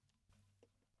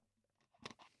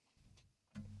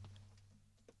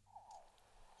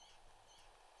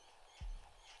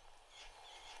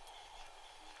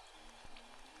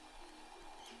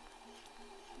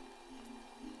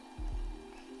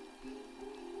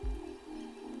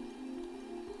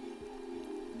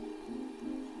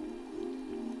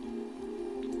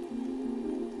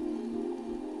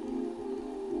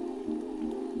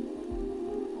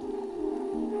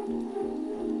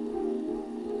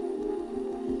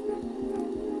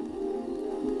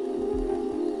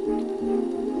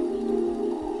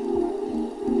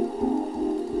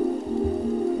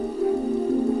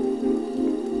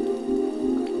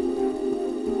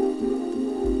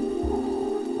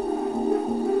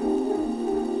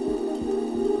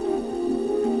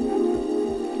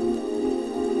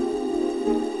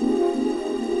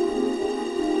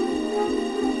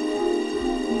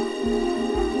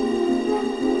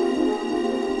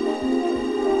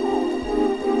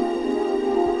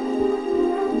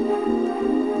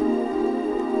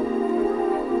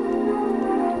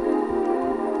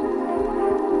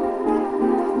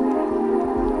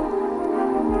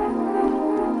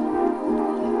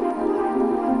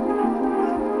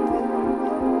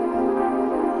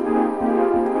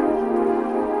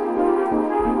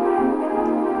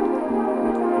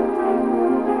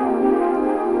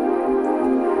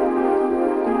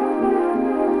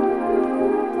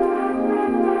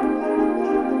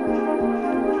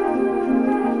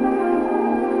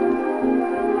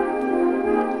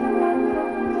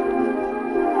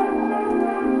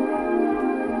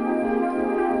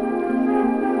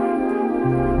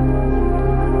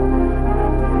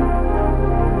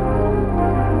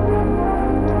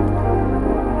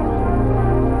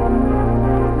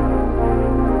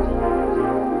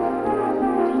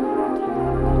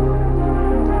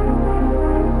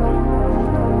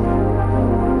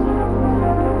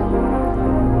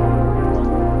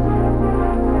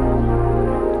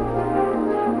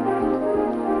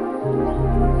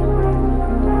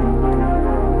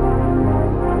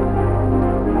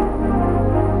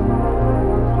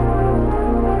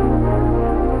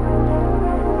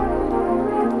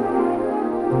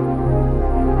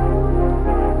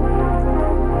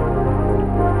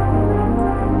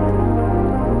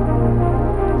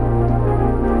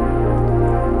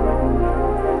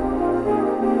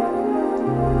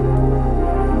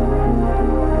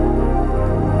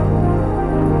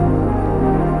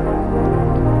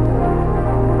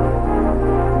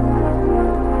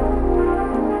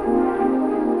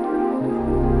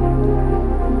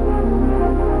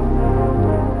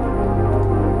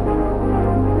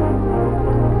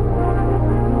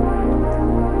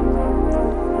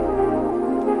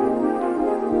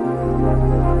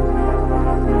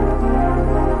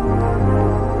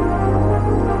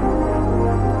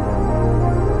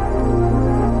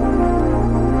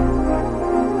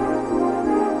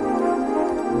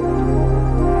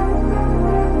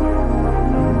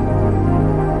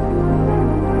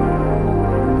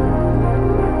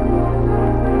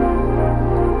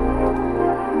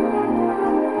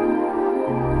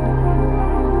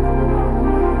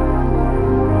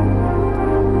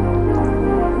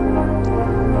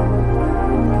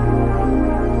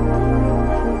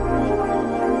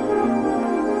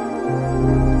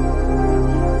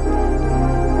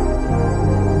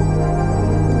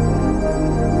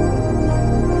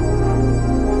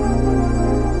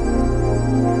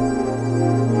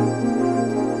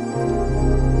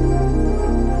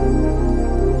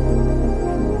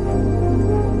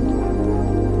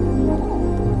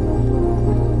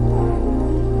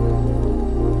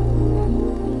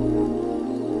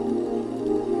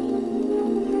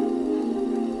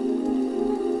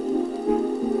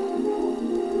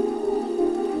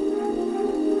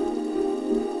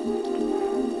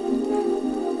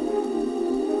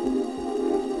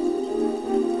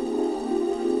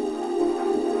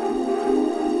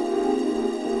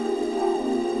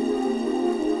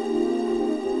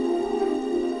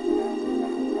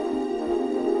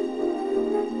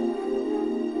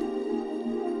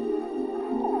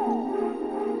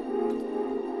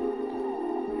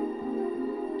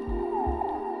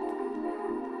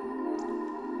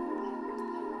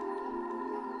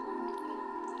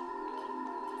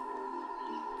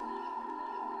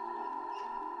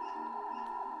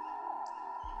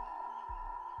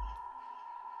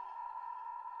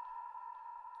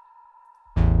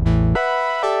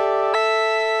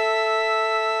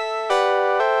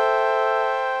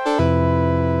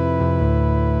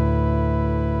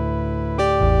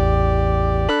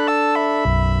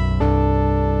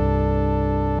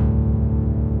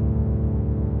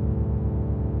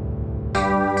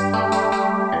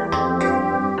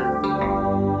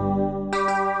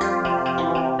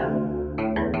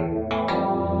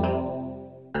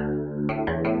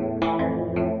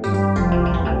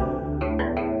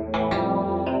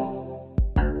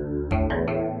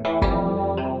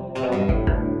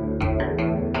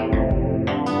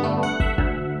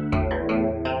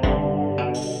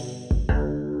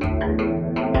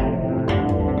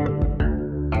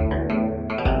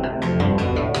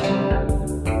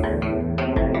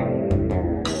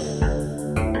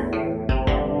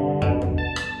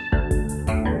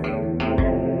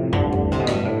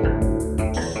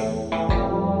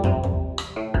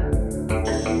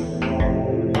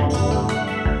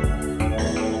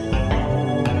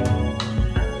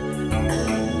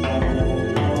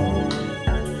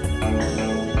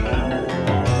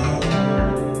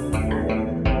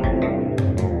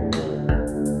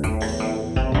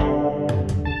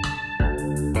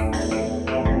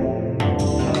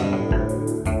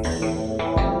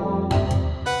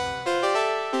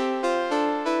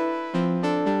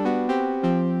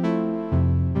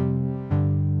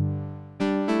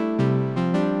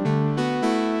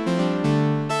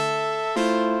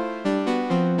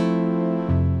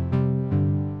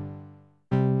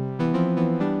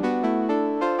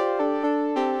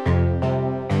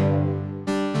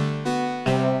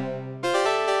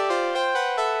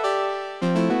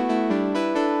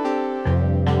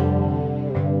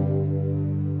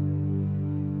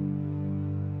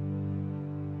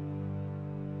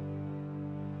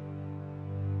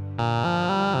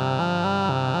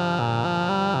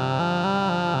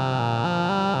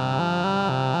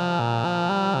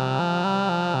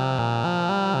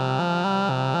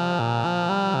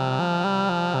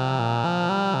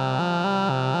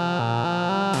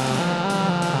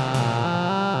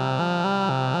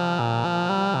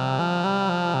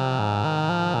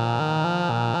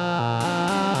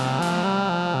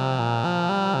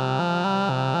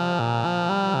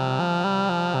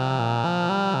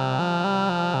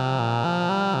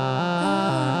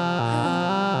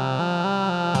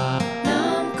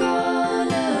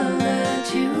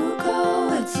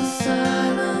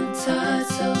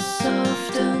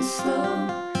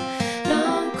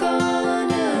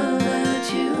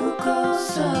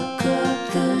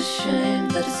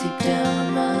 seep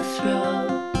down my throat.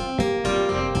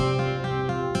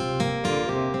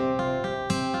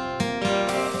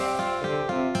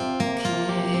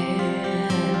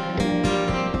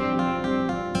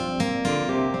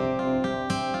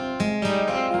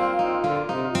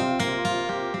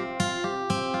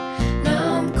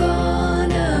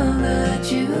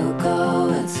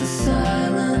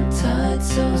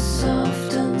 So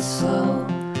soft and slow.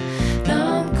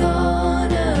 Now I'm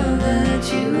gonna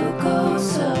let you go.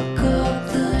 Suck up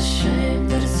the shame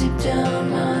that is deep down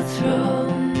my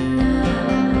throat.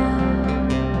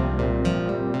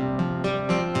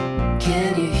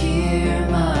 Can you hear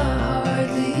my heart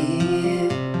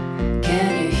leave?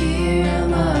 Can you hear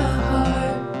my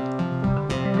heart?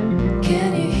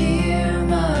 Can you hear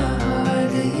my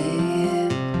heart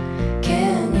leave?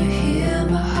 Can you hear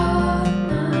my heart?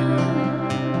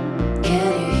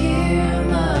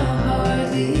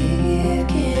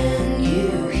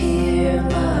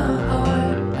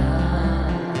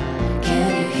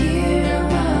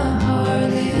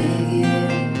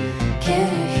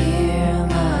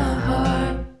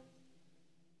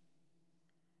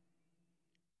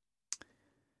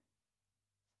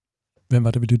 Hvem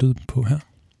var det, vi lyttede på her?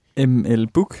 ML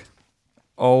Buch.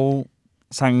 Og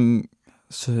sangen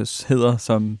hedder,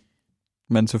 som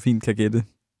man så fint kan gætte,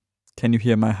 Can You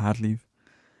Hear My Heart Leave?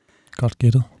 Godt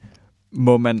gættet.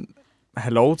 Må man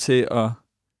have lov til at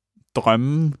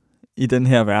drømme i den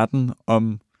her verden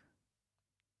om,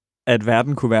 at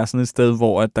verden kunne være sådan et sted,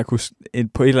 hvor at der kunne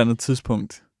på et eller andet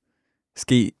tidspunkt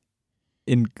ske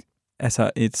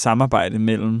et samarbejde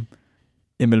mellem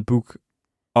ML Buch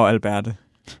og Alberte?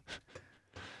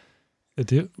 Ja,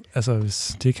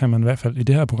 det kan man i hvert fald i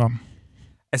det her program.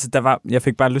 Altså, jeg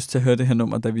fik bare lyst til at høre det her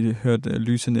nummer, da vi hørte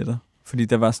Lyse Nætter. Fordi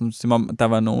der var sådan, som om, der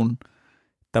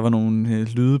var nogle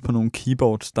lyde på nogle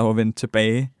keyboards, der var vendt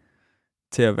tilbage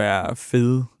til at være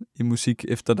fede i musik,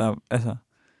 efter der, altså,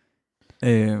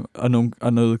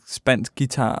 og noget spansk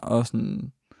guitar og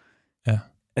sådan. Ja.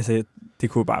 Altså, det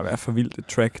kunne bare være for vildt et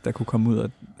track, der kunne komme ud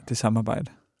af det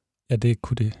samarbejde. Ja, det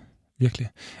kunne det virkelig.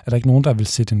 Er der ikke nogen, der vil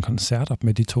sætte en koncert op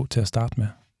med de to til at starte med?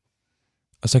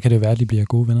 Og så kan det være, at de bliver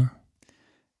gode venner.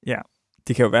 Ja,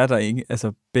 det kan jo være, der ikke,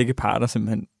 altså begge parter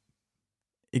simpelthen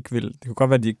ikke vil. Det kunne godt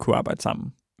være, at de ikke kunne arbejde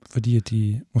sammen. Fordi at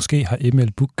de måske har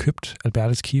Emil Buch købt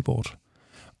Albertes keyboard,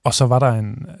 og så var der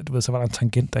en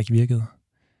tangent, der ikke virkede.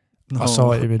 Og så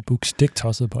er Emil Buch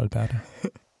stiktosset på Alberte.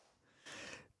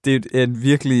 Det er et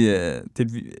virkelig,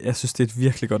 jeg synes, det er et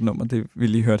virkelig godt nummer, det vi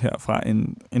lige hørte her fra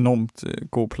en enormt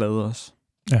god plade også.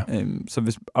 Ja. Så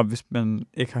hvis man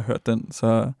ikke har hørt den,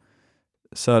 så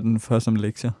er den for som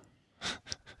lektier.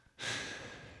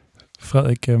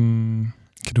 Frederik,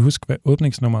 kan du huske, hvad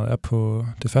åbningsnummeret er på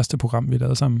det første program, vi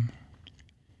lavede sammen?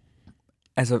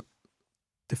 Altså,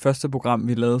 det første program,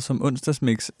 vi lavede som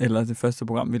Onsdagsmix, eller det første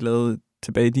program, vi lavede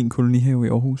tilbage i din kolonihave i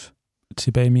Aarhus?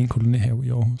 Tilbage i min kolonihave i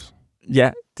Aarhus.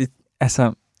 Ja, det,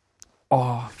 altså,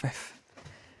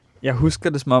 jeg husker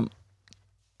det som om,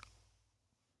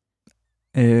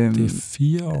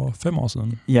 det er 5 år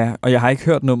siden. Ja, og jeg har ikke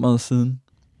hørt nummeret siden.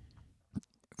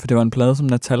 For det var en plade, som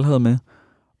Natal havde med.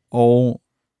 Og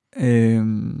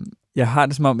jeg har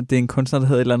det som om, at det er en kunstner, der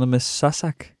hedder et eller andet med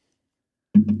Sosak.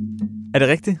 Er det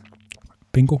rigtigt?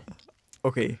 Bingo.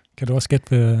 Okay. Kan du også gætte,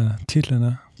 hvad titlen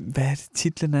er? Hvad er det,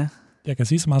 titlen er? Jeg kan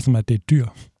sige så meget som, at det er dyr.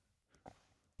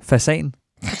 Fasan?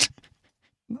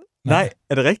 Nej,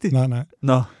 er det rigtigt? Nej.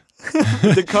 Nå.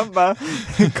 Det kom bare.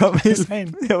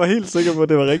 Jeg var helt sikker på, at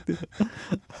det var rigtigt.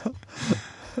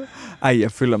 Ej,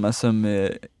 jeg føler mig som...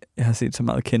 jeg har set så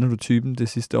meget Kender du typen det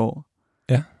sidste år.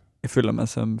 Ja. Jeg føler mig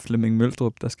som Flemming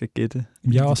Møldrup, der skal gætte.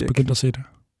 Jeg har også begyndt at se det.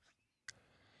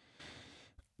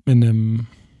 Men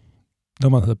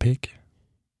nummeret hedder Pig.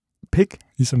 Pig?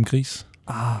 Ligesom gris.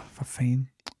 For fanden.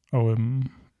 Og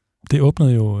det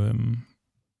åbnede jo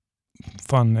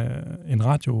for en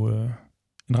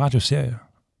radioserie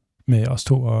med os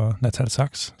to og Natal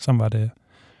Sachs, som var det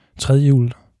 3.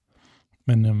 jul.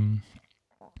 Men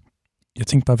jeg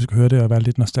tænkte bare, at vi skulle høre det og være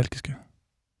lidt nostalgiske.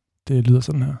 Det lyder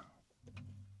sådan her.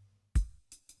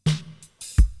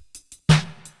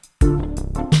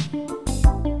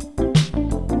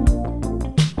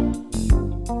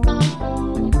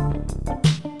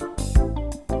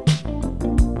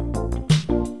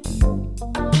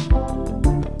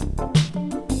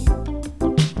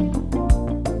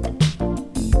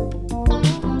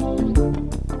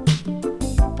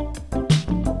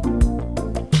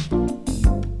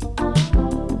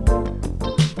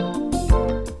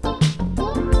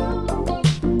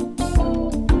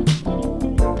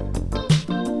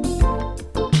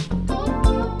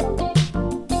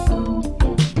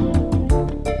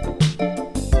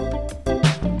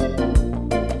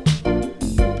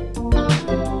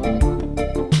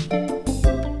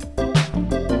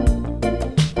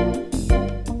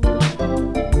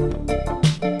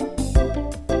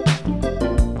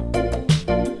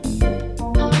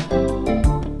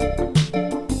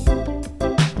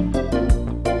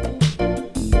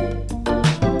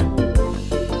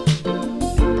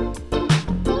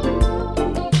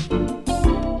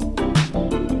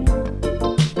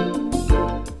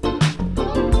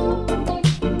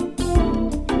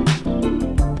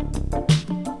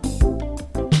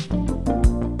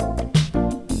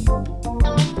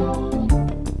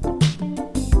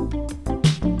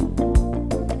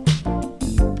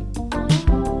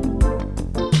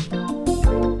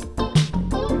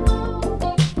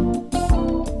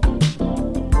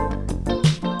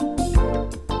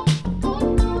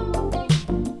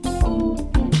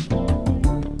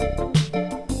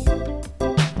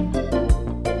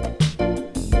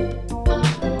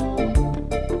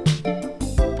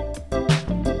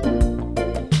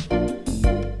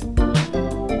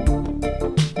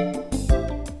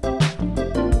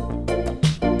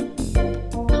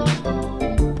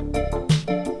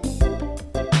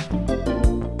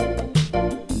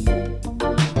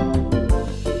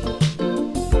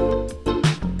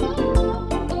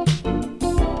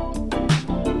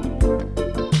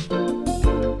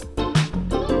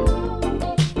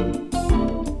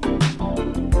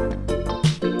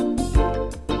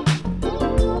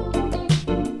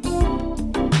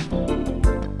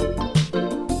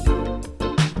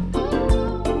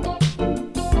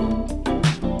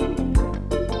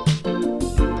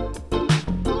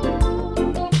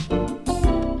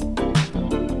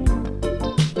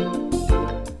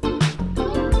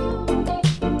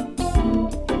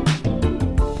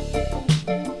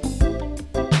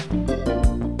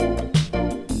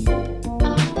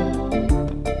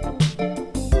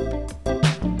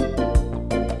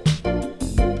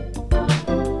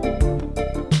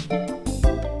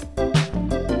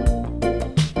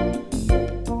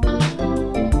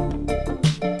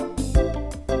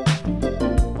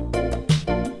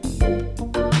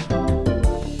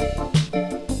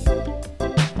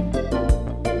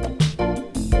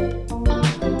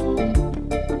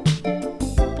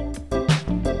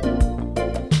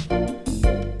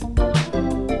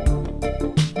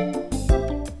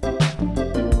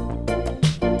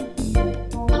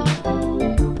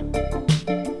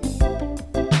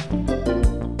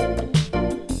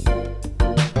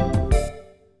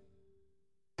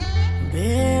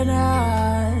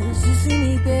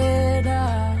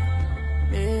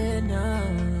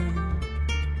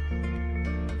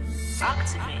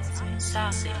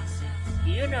 saucy.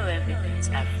 You know everything's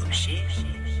after.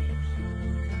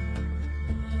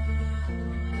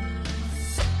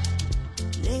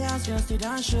 Niggas just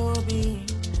don't show me.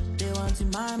 They want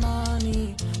my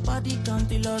money, but the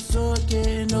country lost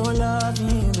okay, no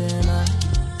loving, Bena.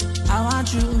 I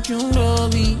want you know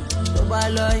me.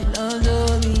 Nobody like no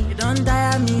me. You don't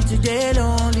tire me today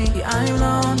lonely. I'm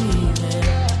lonely,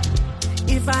 Bena.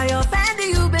 If I offend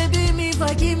you, baby, me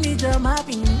forgive me, just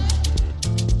happy.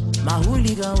 My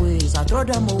hooligan ways, I throw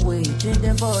them away, change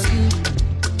them for you.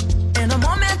 In the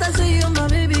moment I see you, my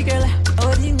baby girl,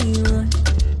 holding me run.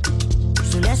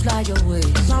 So let's fly away,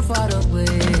 so far away,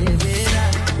 better,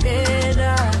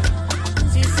 better.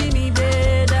 See me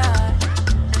better,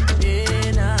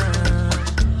 better,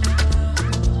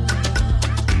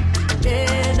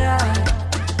 better.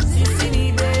 See me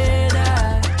better,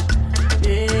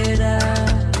 better,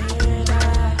 better.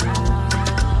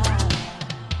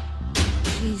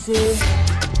 She say,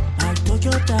 like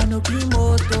Toyota no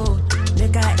Kimoto,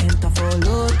 make I enter for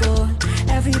Lotto.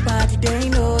 Everybody they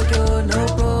know you, no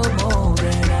promo,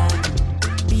 Bena.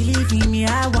 Believe in me,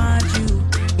 I want you.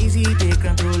 Easy they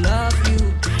control of you.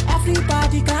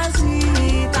 Everybody can see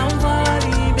it, I'm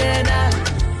falling, Bena.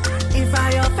 If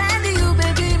I offend you,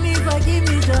 baby, me forgive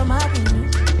me, just happy.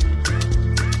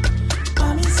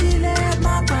 Pamisile,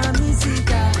 ma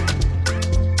pamisita.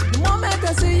 The moment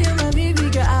I see you, my baby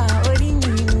girl, I only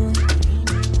knew.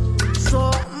 So,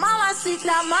 mama sit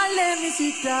la, ma let me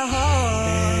sit la,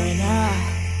 Bena.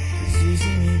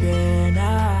 See me, Bena.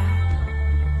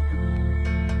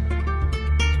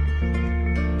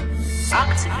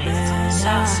 Activate,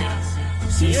 saucy.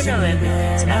 You know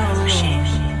everything's after.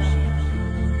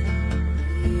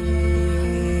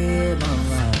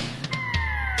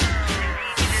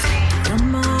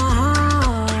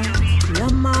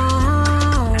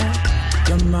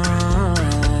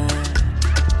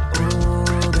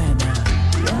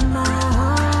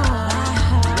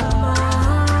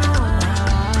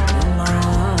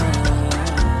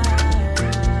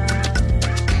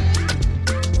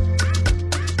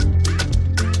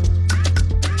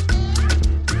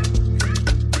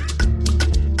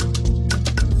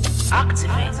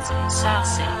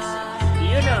 Saucy.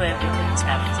 You know everything's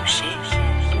after shit.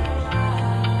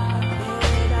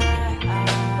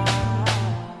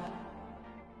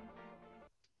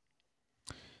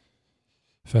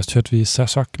 Først hørte vi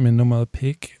Sasok med nummeret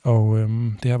Pig, og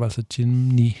det her var altså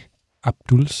Jinmi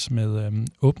Abduls med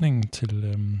åbningen til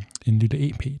en lille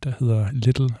EP, der hedder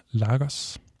Little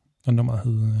Lagos, og nummeret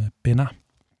hed Bena.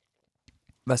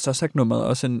 Var Sasok-nummeret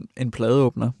også en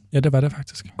pladeåbner? Ja, det var det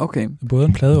faktisk. Okay. Både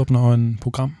en pladeåbner og en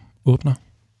programåbner.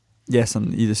 Ja,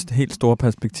 sådan i det helt store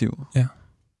perspektiv. Ja.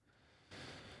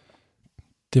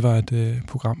 Det var et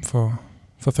program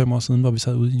for 5 år siden, hvor vi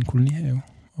sad ude i en kolonihave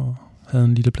og havde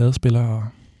en lille pladespiller og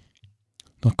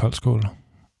noget koldskål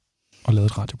og lavede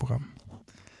et radioprogram.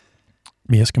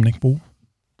 Mere skal man ikke bruge.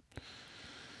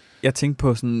 Jeg tænkte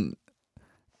på sådan,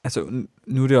 altså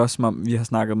nu er det også som om, vi har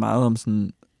snakket meget om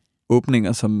sådan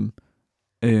åbninger som,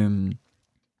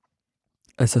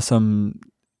 altså som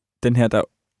den her, der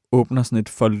åbner sådan et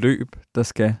forløb, der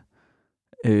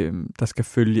skal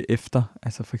følge efter.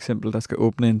 Altså for eksempel, der skal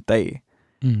åbne en dag,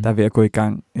 der er ved at gå i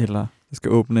gang, eller der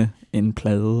skal åbne en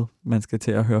plade, man skal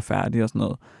til at høre færdig og sådan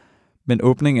noget. Men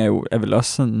åbning er vel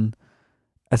også sådan,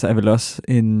 altså er vel også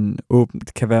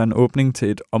det kan være en åbning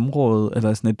til et område,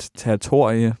 eller sådan et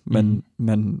territorie,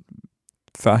 man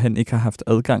førhen ikke har haft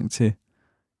adgang til.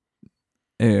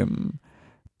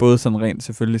 Både sådan rent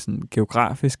selvfølgelig sådan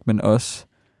geografisk, men også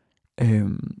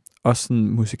sådan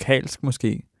musikalsk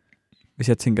måske. Hvis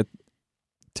jeg tænker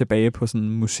tilbage på sådan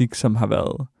musik, som har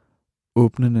været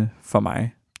åbnende for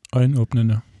mig.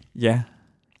 Øjenåbnende. Ja.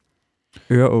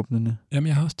 Øreåbnende. Jamen,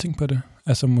 jeg har også tænkt på det.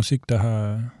 Altså musik, der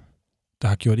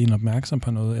har gjort en opmærksom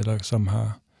på noget, eller som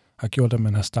har gjort, at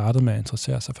man har startet med at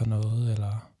interessere sig for noget,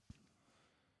 eller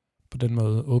på den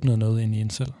måde åbnet noget ind i en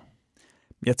selv.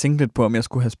 Jeg tænkte lidt på, om jeg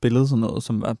skulle have spillet sådan noget,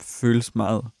 som føles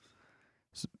meget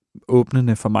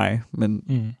åbnende for mig, men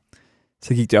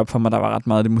så gik det op for mig, der var ret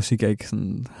meget af det musik, jeg ikke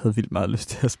sådan havde vildt meget lyst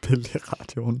til at spille i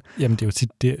radioen. Jamen, det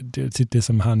er jo tit det,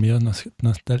 som har en mere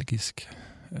nostalgisk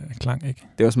klang, ikke?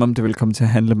 Det var som om, det ville komme til at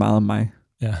handle meget om mig.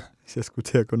 Ja. Hvis jeg skulle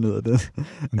til at gå ned ad det.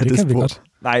 Men det kan vi godt.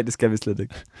 Nej, det skal vi slet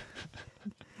ikke.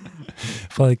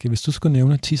 Frederik, hvis du skulle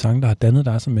nævne 10 sange, der har dannet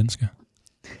dig som menneske.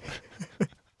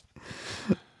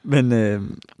 Men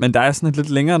der er sådan et lidt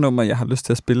længere nummer, jeg har lyst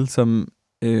til at spille, som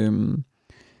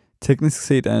teknisk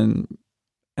set er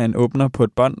en åbner på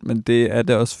et bånd, men det er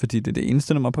det også, fordi det er det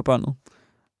eneste nummer på båndet.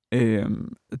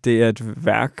 Det er et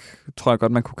værk, tror jeg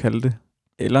godt, man kunne kalde det,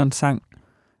 eller en sang,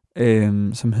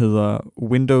 som hedder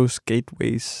Windows,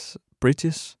 Gateways,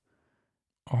 Bridges.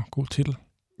 God titel.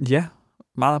 Ja,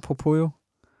 meget apropos jo.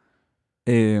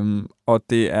 Og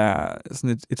det er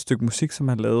sådan et stykke musik, som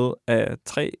er lavet af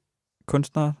 3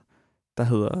 kunstnere, der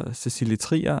hedder Cæcilie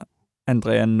Trier,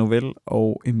 Andrea Novel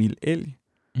og Emil Elg.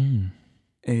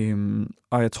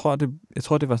 Og jeg tror,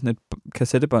 det var sådan et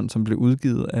kassettebånd, som blev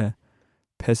udgivet af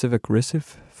Passive Aggressive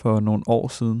for nogle år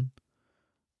siden.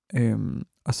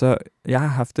 Og så, jeg har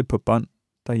haft det på bånd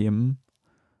derhjemme.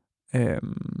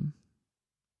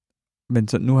 Men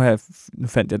så nu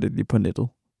fandt jeg det lige på nettet,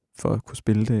 for at kunne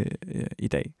spille det i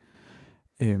dag.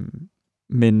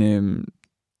 Men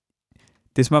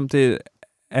det er som om, det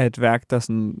er et værk, der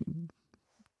sådan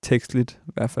tekstligt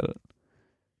i hvert fald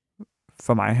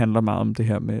for mig handler meget om det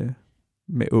her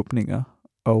med åbninger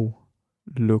og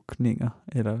lukninger,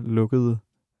 eller lukkede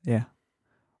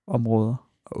områder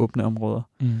og åbne områder.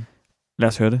 Lad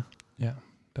os høre det. Ja,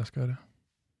 lad os gøre det.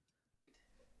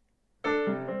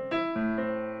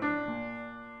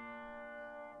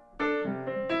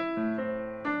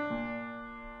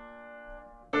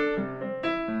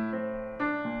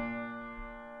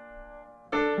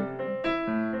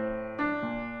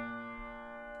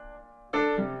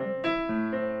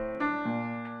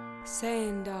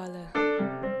 $1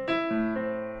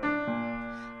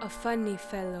 a funny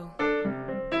fellow.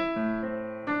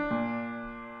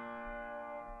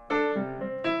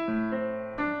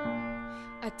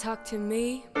 I talk to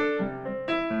me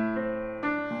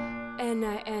and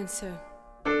I answer.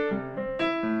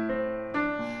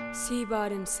 See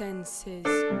bottom senses.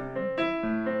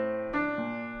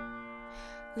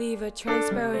 Leave a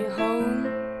transparent home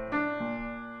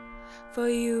for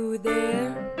you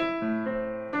there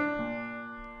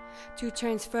to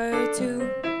transfer to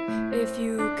if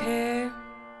you care.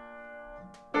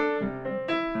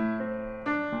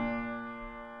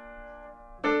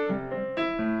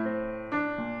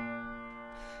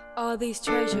 All these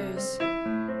treasures,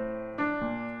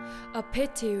 a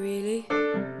pity really,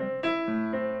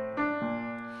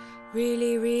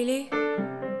 really, really.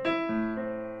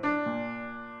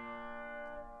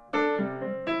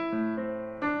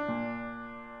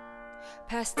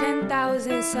 Past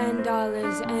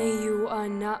 $10,000 and you are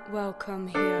not welcome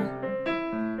here.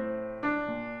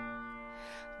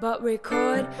 But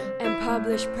record and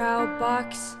publish proud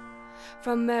box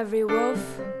from every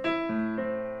wolf,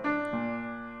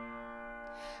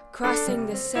 crossing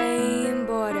the same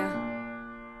border,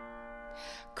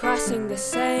 crossing the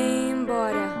same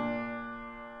border.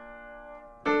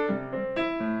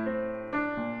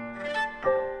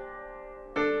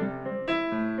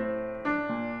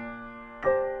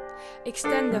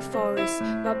 Extend the forest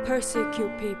but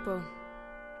persecute people.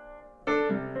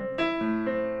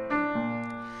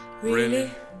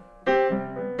 Really?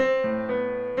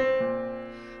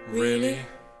 Really?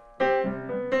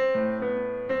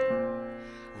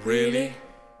 Really?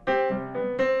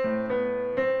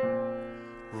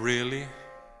 Really?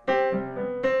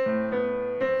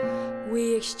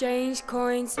 We exchange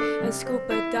coins and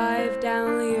scuba dive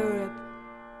down Europe.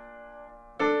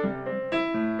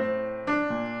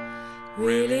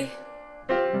 Really?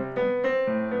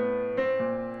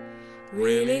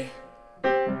 Really?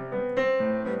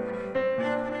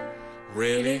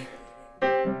 Really?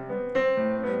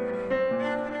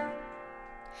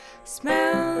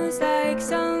 Smells like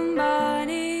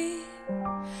somebody,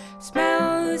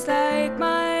 smells like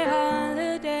my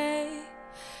holiday,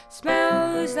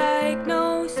 smells like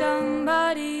no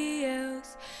somebody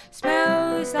else,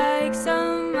 smells like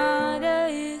some other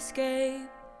escape.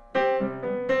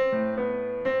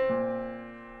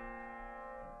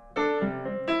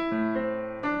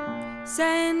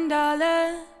 $1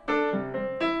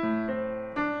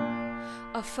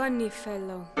 a funny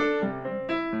fellow.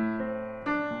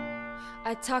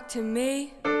 I talk to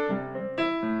me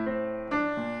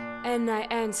and I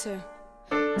answer.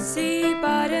 See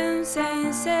bottom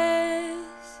senses.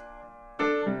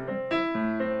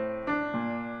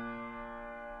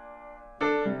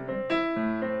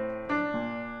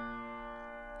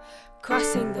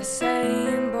 Crossing the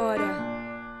same border,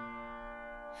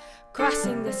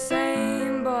 crossing the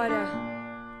same border.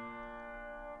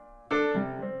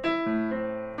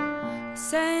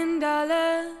 $1,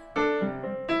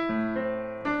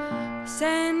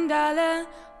 $1,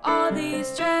 all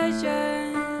these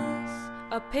treasures.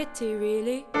 A pity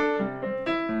really,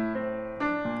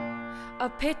 a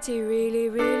pity really,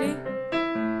 really.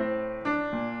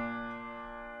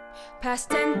 Past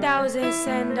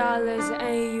 $10,000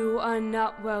 and you are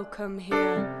not welcome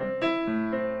here.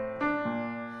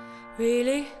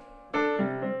 Really?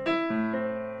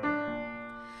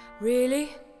 Really?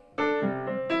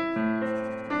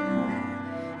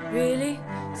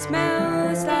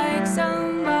 Smells like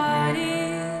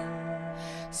somebody,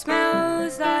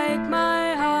 smells like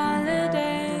my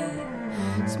holiday,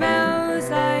 smells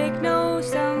like no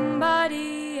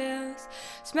somebody else,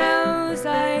 smells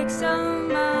like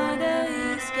some other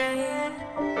escape.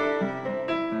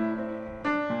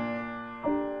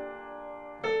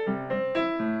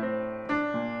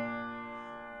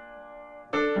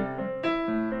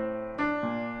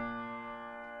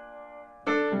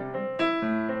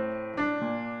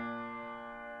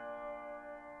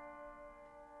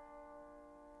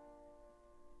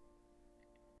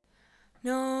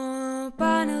 Når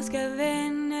barnet skal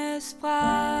vendes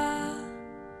fra,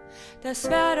 der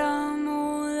sværter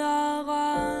mod og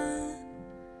råd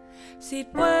sit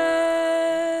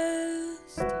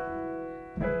bryst.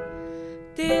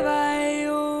 Det var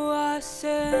jo også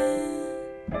synd,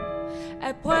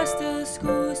 at brystet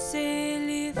skulle se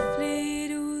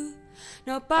livligt ud,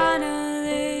 når barnet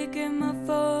ikke må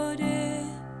få det.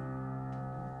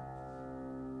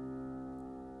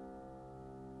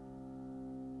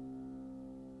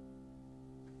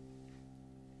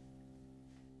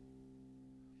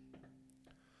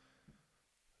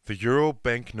 The Euro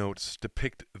banknotes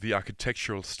depict the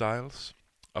architectural styles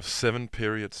of 7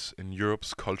 periods in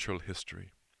Europe's cultural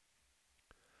history.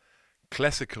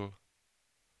 Classical,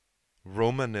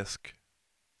 Romanesque,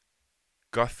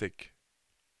 Gothic,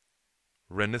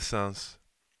 Renaissance,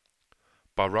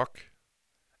 Baroque,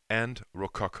 and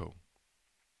Rococo.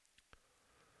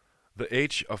 The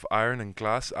age of iron and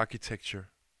glass architecture,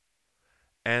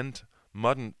 and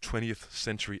modern 20th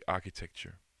century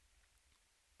architecture.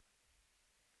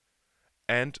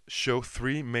 And show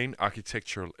 3 main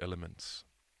architectural elements: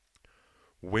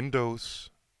 windows,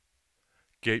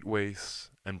 gateways,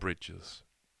 and bridges.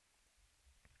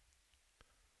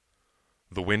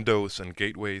 The windows and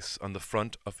gateways on the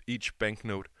front of each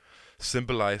banknote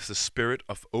symbolize the spirit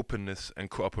of openness and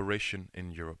cooperation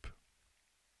in Europe.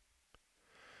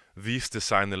 These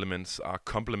design elements are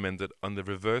complemented on the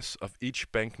reverse of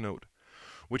each banknote,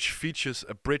 which features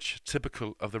a bridge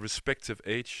typical of the respective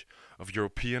age of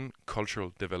European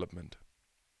cultural development.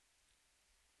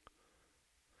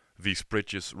 These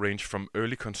bridges range from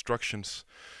early constructions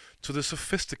to the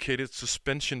sophisticated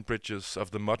suspension bridges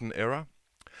of the modern era,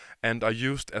 and are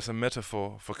used as a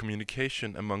metaphor for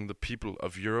communication among the people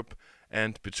of Europe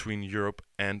and between Europe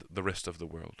and the rest of the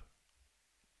world.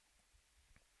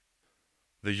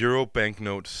 The Euro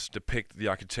banknotes depict the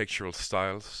architectural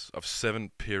styles of 7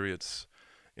 periods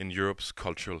in Europe's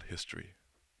cultural history.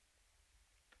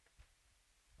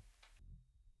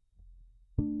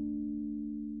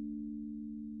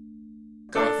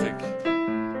 Gothic,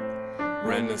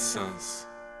 Renaissance,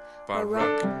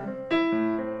 Baroque,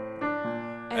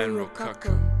 and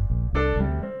Rococo.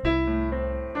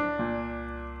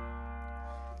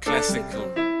 Classical,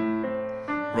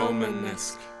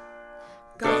 Romanesque,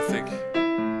 Gothic,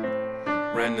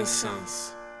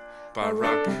 Renaissance,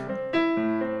 Baroque,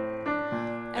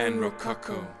 and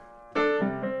Rococo.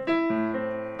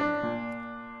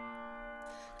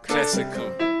 Classical,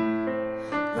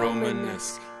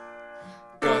 Romanesque,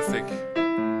 Gothic,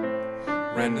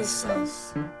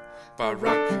 Renaissance,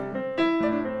 Baroque,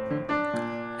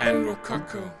 and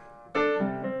Rococo.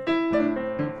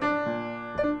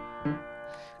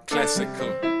 Classical,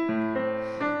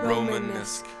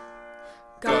 Romanesque,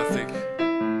 Gothic,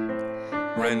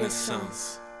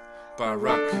 Renaissance,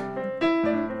 Baroque,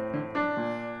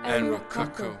 and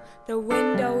Rococo. The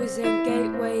windows and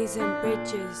gateways and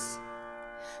bridges.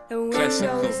 The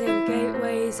windows and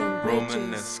gateways and bridges.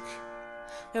 Romanesque,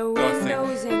 The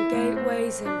windows and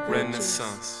gateways and bridges.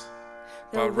 Renaissance,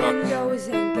 The Baroque, windows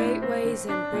and gateways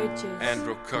and bridges. and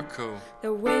Rococo.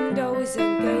 The windows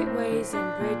and gateways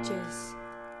and bridges.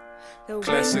 The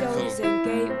Classical, windows and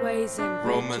gateways and bridges.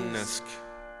 Romanesque,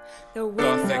 The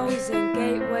windows and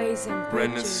gateways and bridges.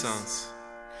 Renaissance,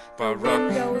 The Baroque,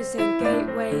 windows and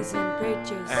gateways and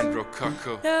bridges. and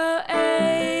Rococo. The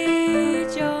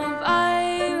age of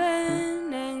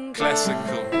iron and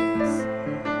Classical,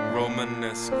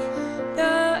 Romanesque,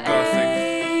 The Gothic,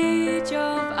 age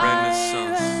of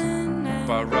Renaissance, iron and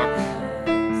Baroque,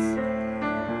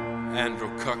 and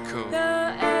Rococo.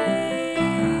 The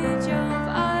age of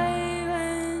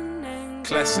iron and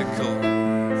Classical,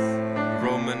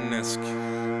 Romanesque,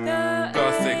 The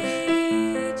Gothic,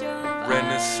 age of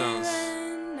Renaissance,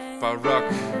 iron and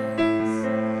Baroque,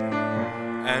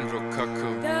 and Rococo.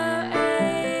 The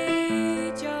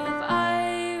age of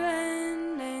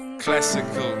iron and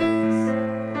Classical,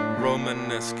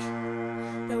 Romanesque,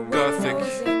 The Gothic,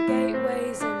 windows and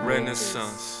gateways and bridges.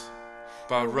 Renaissance,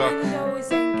 Baroque Windows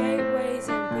and gateways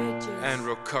and bridges. and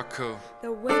Rococo.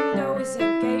 The windows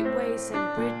and gateways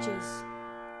and bridges.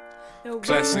 The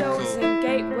Classical, windows and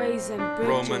gateways and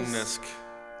bridges. Romanesque,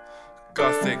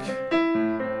 Gothic,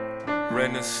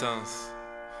 Renaissance,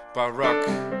 Baroque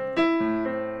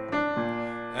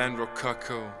and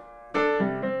Rococo.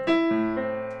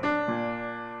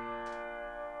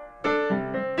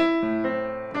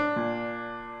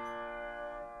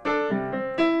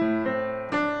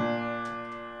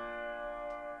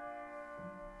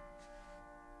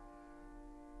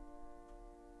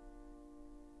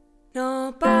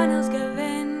 Når barnet skal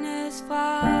vendes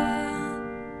fra,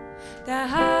 der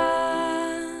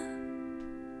har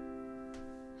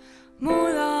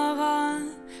moderen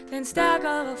den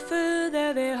stærkere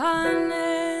føde ved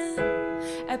hånden,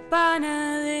 at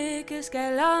barnet ikke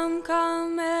skal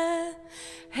omkomme.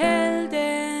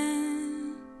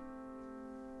 Helden,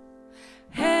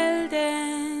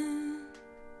 helden,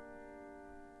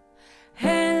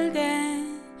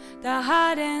 helden, der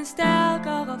har den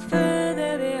stærkere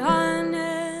føde ved hånden.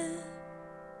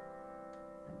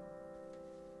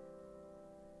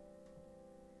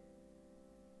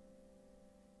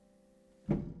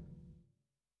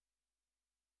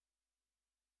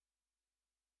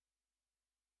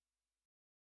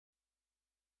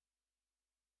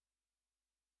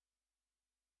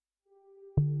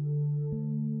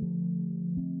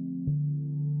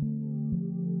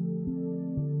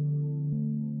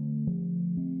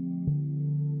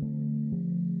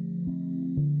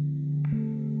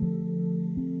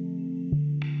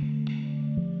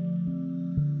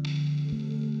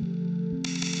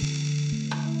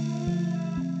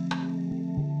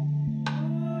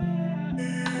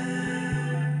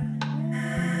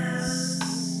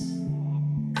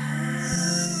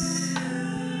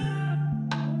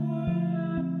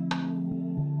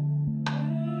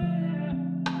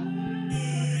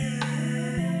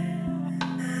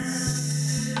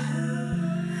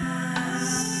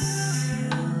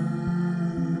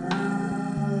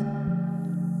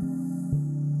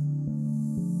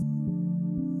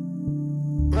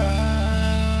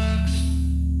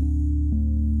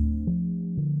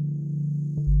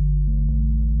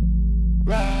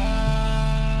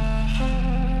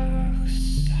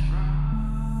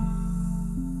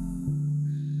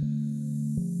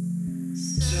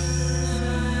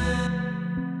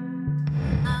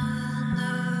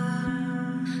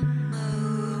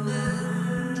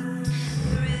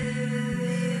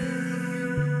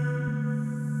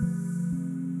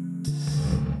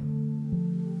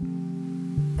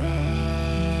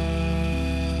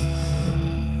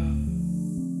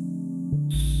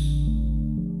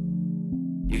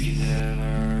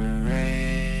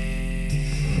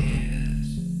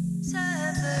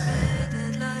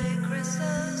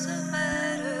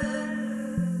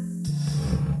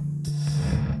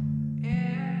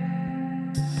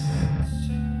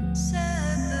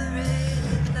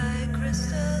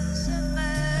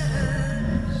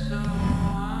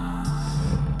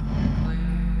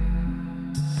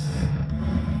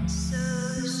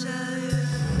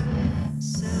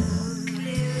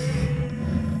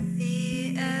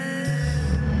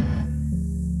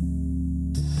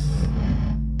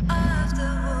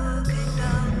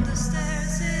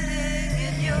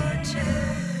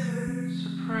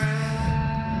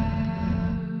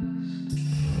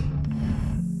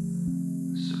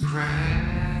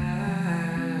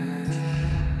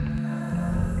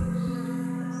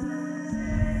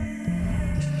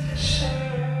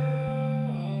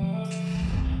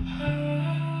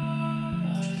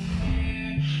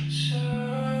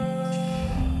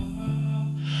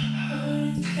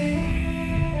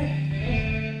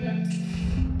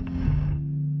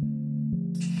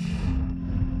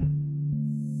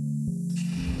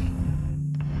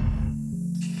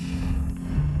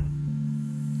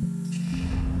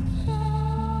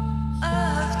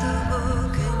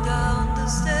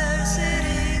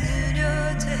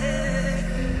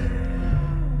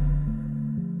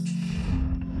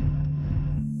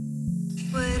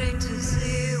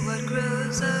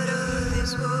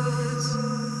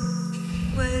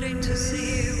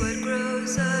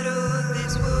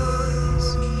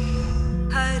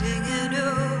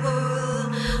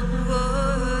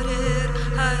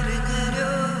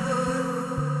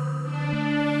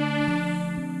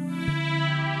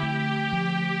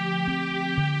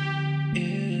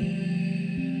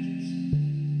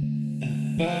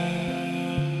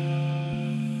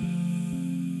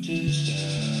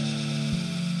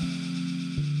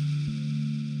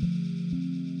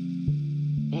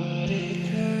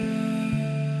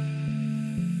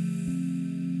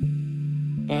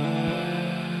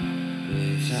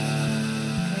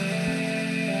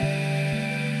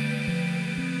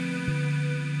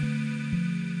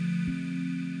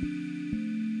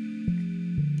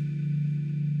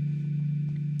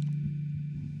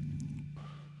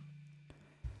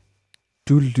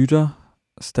 Du lytter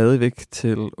stadigvæk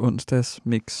til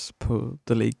Onsdagsmix på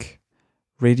The Lake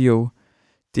Radio.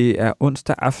 Det er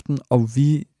onsdag aften, og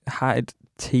vi har et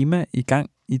tema i gang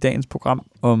i dagens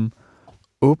program om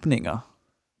åbninger,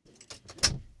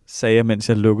 sagde jeg, mens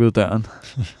jeg lukkede døren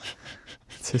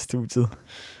til studiet.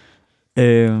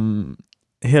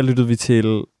 Her lyttede vi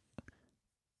til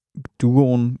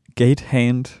duoen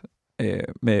Gatehand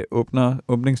med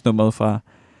åbningsnummeret fra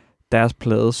deres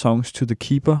plade Songs to the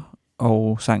Keeper,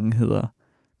 og sangen hedder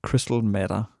Crystal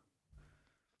Matter.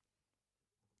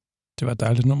 Det var et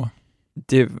dejligt nummer.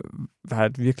 Det var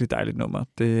et virkelig dejligt nummer.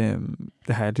 Det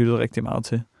har jeg lyttet rigtig meget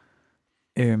til.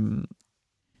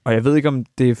 Og jeg ved ikke, om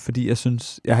det er, fordi jeg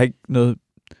synes... Jeg har ikke noget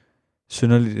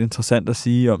synderligt interessant at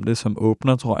sige om det som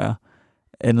åbner, tror jeg.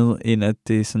 Andet end, at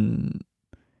det sådan...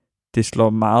 Det slår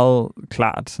meget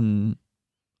klart sådan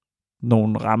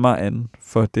nogle rammer an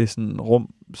for det sådan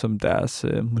rum, som deres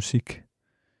musik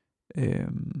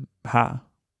har.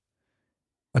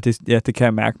 Og det kan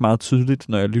jeg mærke meget tydeligt,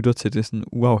 når jeg lytter til det sådan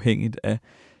uafhængigt af...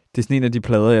 Det er sådan en af de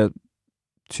plader, jeg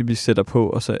typisk sætter på,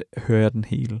 og så hører jeg den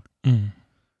hele. Mm.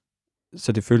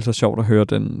 Så det føles så sjovt at høre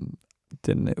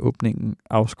den åbningen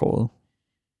afskåret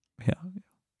her.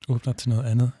 Åbner til noget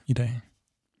andet i dag.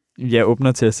 Jeg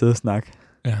åbner til at sidde og snakke.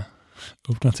 Ja,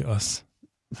 åbner til os.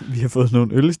 Vi har fået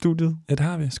nogle øl i studiet. Ja, det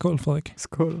har vi. Skål, Frederik.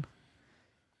 Skål.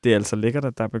 Det er altså lækkert,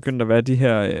 at der er begyndt at være de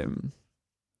her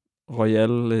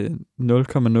Royal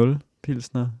 0,0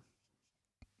 pilsner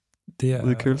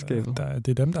ude i køleskabet. Det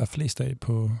er dem, der er flest af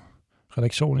på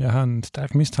redaktionen. Jeg har en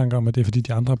stærk mistanke om, at det er, fordi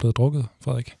de andre er blevet drukket,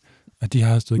 Frederik. At de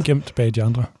har stået gemt bag de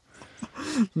andre.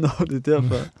 Nå, det er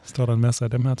derfor. Står der en masse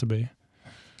af dem her tilbage.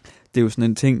 Det er jo sådan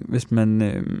en ting, hvis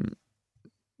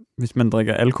man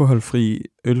drikker alkoholfri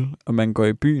øl, og man går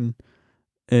i byen,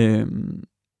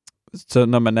 så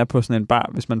når man er på sådan en bar,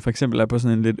 hvis man for eksempel er på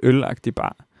sådan en lidt ølagtig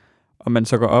bar, og man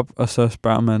så går op, og så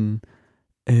spørger man,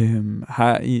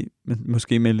 har I,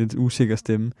 måske med lidt usikker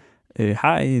stemme,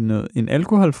 har I en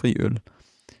alkoholfri øl?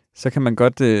 Så kan man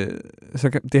godt, det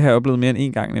har jeg oplevet mere end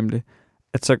en gang nemlig,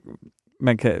 at så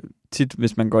man kan tit,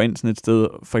 hvis man går ind sådan et sted,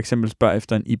 for eksempel spørger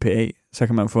efter en IPA, så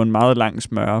kan man få en meget lang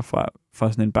smøre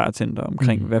fra sådan en bartender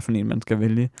omkring, hvad for en man skal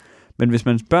vælge. Men hvis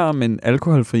man spørger om en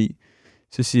alkoholfri,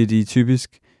 så siger de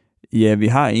typisk, ja, vi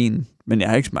har en, men jeg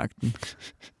har ikke smagt den.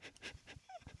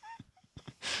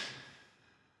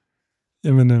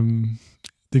 Jamen,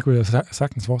 det kunne jeg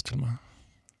sagtens forestille mig.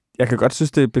 Jeg kan godt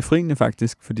synes, det er befriende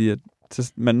faktisk, fordi at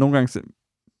man nogle gange,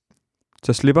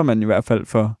 så slipper man i hvert fald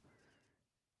for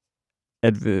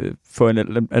at få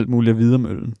alt muligt at vide om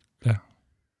øllen. Ja.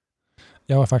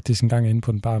 Jeg var faktisk engang inde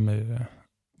på en bar med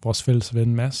vores fælles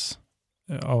ven Mads,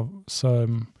 og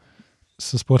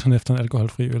så spurgte han efter en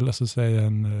alkoholfri øl, og så sagde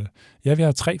han, ja, vi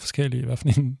har 3 forskellige, hvad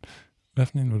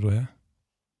for en vil du have?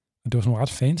 Og det var sådan ret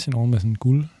fancy nogen med sådan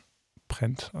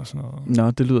guldprint og sådan noget.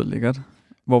 Nå, det lyder lækkert.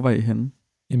 Hvor var I henne?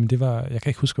 Jamen det var, jeg kan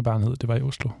ikke huske, hvad barnet hed, det var i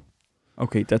Oslo.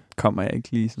 Okay, der kommer jeg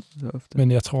ikke lige så ofte.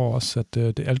 Men jeg tror også, at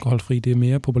det alkoholfri, det er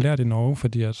mere populært i Norge,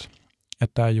 fordi at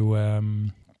der jo er,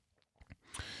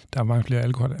 der er mange flere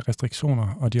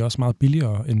alkoholrestriktioner, og de er også meget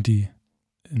billigere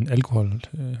end alkohol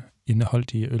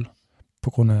indeholdige øl, på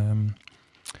grund af,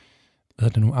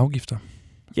 afgifter.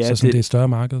 Ja, så det er et større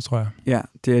marked, tror jeg. Ja,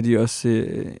 det er de også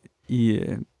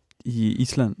i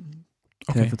Island,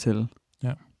 kan jeg fortælle.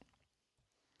 Ja.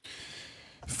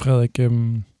 Frederik,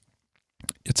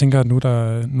 jeg tænker, at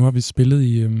nu har vi spillet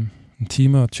i en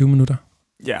time og 20 minutter.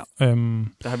 Ja,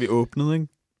 der har vi åbnet, ikke?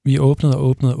 Vi åbnede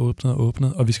og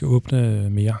åbnede, og vi skal åbne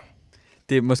mere.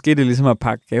 Det er ligesom at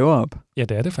pakke gaver op. Ja,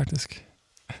 det er det faktisk.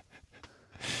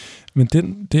 Men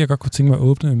det jeg godt kunne tænke mig at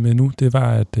åbne med nu, det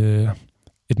var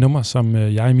et nummer, som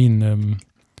jeg i min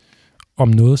om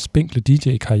noget spinkle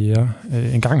DJ-karriere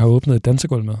engang har åbnet et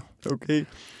dansegulv med. Okay.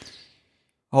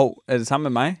 Er det sammen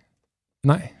med mig?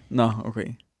 Nej. Nå,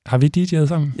 okay. Har vi DJ'et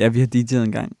sammen? Ja, vi har DJ'et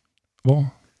en gang.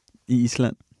 Hvor? I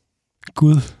Island.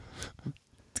 Gud.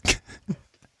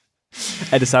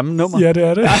 Er det samme nummer? Ja, det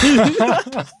er det.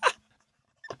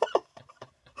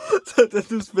 Så det,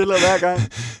 du spiller hver gang?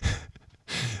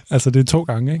 Altså, det er 2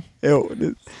 gange, ikke? Jo.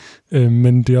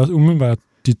 Men det er også umiddelbart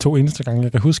de 2 eneste gange,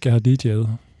 jeg kan huske, jeg har DJ'et.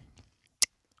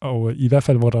 Og i hvert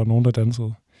fald, hvor der er nogen, der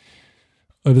dansede.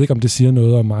 Og jeg ved ikke, om det siger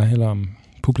noget om mig, eller om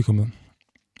publikummet.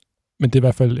 Men det er i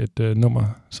hvert fald et nummer,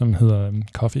 som hedder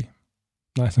Coffee.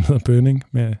 Nej, som hedder Burning.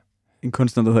 Med en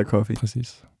kunstner, der hedder Coffee.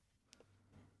 Præcis.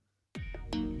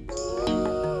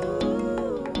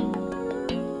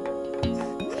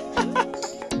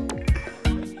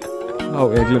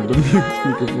 Jeg glemte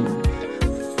mikrofonen.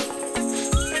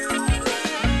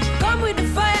 Come with the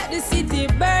fire, the city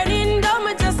burning.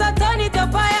 Don't just turn it up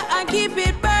fire and keep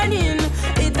it burning.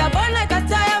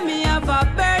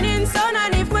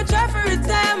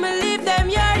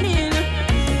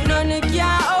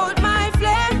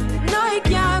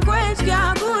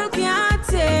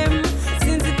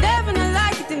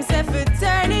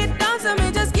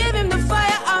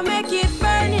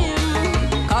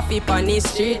 coffee on the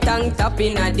street, tongue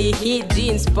tapping at the heat.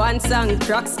 Jeans, pants and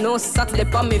Crocs, no socks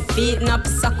left on my feet. Nap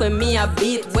sock when me a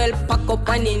beat, well pack up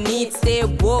on the neat. Stay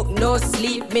woke, no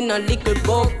sleep, me no little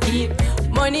boat keep.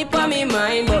 Money pa me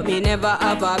mind, but me never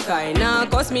have a kind. Now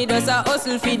cause me does a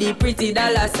hustle for the pretty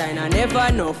dollar sign. I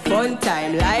never know fun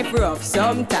time, life rough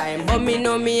sometime. But me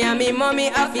know me and me mommy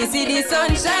happy see the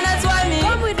sunshine. That's why me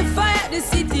come with the fire, the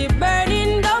city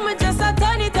burning down. Me just a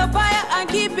turn it up higher and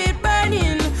keep it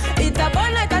burning. It a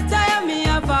burn like a tire, me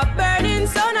have a burning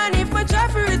sun. And if me try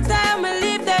to retire, me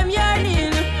leave them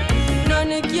yearning.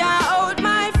 None can out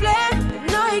my flame,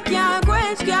 no it can't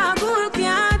quench, can't cool,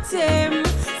 can't tame.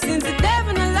 Since the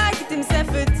devil don't like it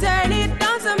himself, it turn it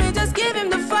down. So me just give him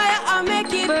the fire and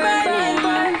make it burning.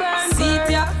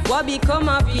 See ya, what become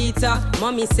a Peter?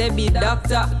 Mommy say be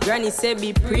doctor, granny say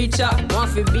be preacher.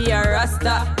 Want to be a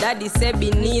rasta, daddy say be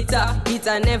neater.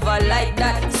 Peter never like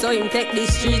that, so him take the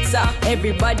streets up.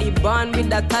 Everybody born with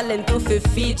the talent to fi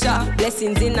feature.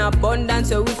 Blessings in abundance,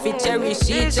 so we fi cherish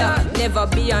each other. Never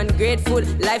be ungrateful,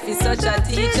 life is such a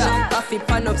teacher. Coffee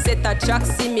pan upset a track,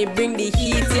 see me bring the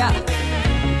heat, yeah.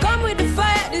 Come with the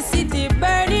fire, the city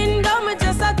burning down. Me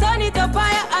just a turn it up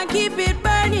higher and keep it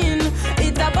burning.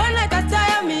 It a burn like a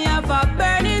tire, me have a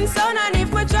burning sun. And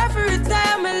if me try to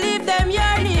retire, me leave them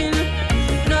yearning.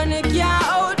 None can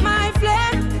out my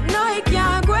flame, no it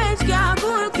can't quench, can't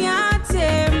cool, can't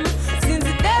tame. Since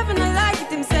the devil don't like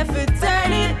it himself, it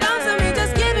turn it down. So me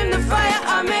just give him the fire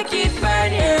and make it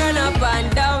burning. Run up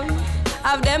and down,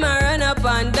 have them a run up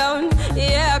and down.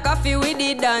 Yeah, coffee with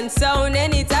the dance sound.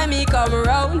 Anytime he come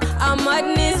round, a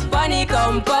madness funny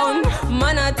compound.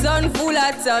 Man a ton full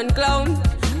of ton clown.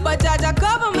 But Jaja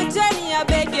cover my journey, I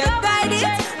beg you guide it.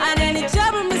 And any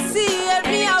trouble me see, help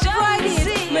me avoid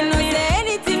it. Me no say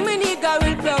anything, me nigga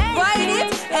will provide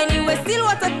it. Anyway, still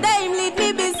what a time, lead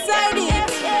me beside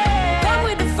it. Come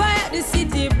with the fire, the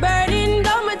city burning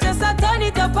down. Me just a turn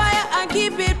it up higher and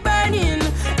keep it burning.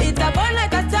 It a burn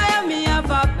like a tire, me have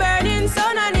a burning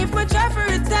sun. And if me try to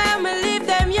retire, me leave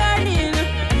them yearning.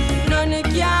 None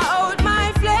can out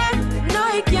my flame,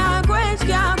 no it can't quench,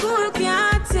 can't cool,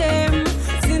 can't tame.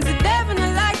 Since the devil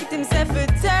don't like it himself, it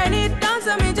turn it down.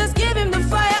 So me just give him the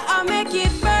fire and make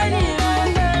it burning.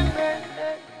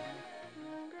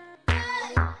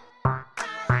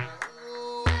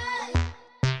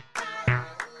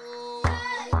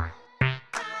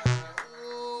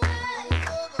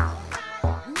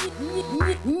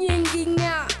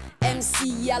 Nyinginga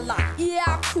MC Yallah,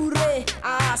 iya kure,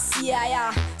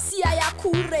 siaya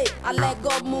kure,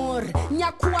 alego mur,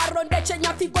 nyakuaro ndeche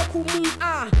nyafigo kumu,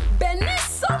 beni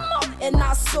somo,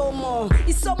 ena somo,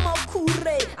 isomo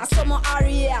kure, asomo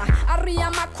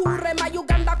aria makure, ma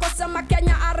Uganda kose ma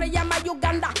Kenya, aria ma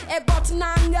Uganda, egot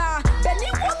nanga, beni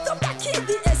woto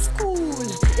gakidi e school,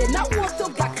 ena woto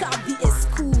gakabi e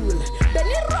school,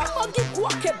 beni romo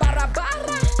gikwoke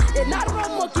barabara, ena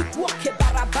romo gikwoke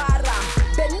barabara,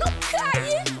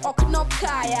 benokai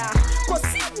oknokaya,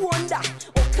 kosi wonda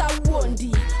oka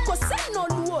wondi, kose no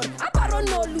luor abaro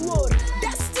no luor,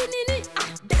 destiny ni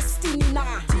destiny na.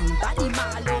 Ting Badi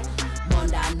Malo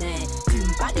mondane, Ting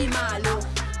Badi Malo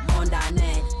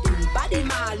mondane, Ting Badi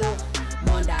Malo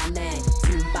mondane,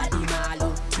 Ting Badi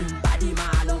Malo, Ting Badi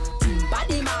Malo, Ting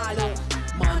Badi Malo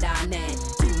mondane,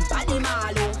 Ting Badi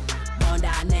Malo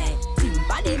mondane, Ting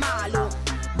Badi Malo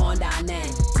mondane,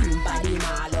 Ting Badi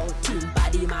Malo, Ting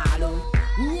Badi Malo.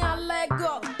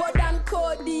 Nyalego bodan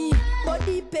kodi,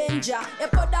 body penja, e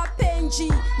poda penji,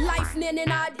 life nene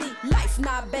nadi, life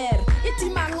na ber, iti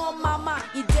mango mama,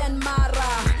 iden mara,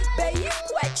 beyi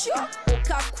kwecho,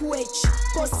 oka kwech,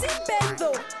 kosi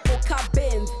bendo, oka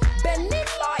bend, beni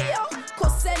loyo,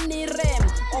 kose ni rem,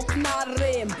 okna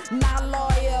rem, na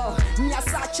loyo,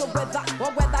 nyasacho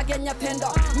weda genya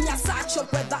pendo, nyasacho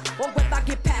weda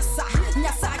gi pesa,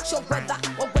 nyasacho weda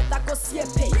go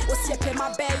siepe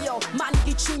mabeyo, man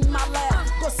gichun male,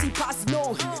 go sipas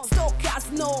no,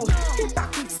 stalkers no,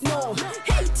 hypocrites no,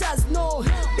 haters no,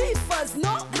 beefers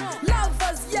no,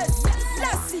 lovers yes,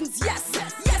 blessings yes.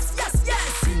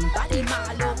 Ting Badi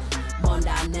Malo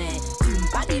mondane, Ting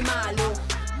Badi Malo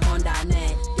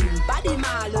mondane, Ting Badi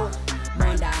Malo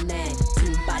mondane,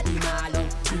 Ting Badi Malo,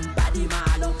 Ting Badi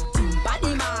Malo, Ting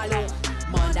Badi Malo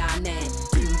mondane,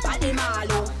 Ting Badi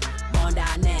Malo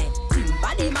mondane, Ting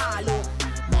Badi Malo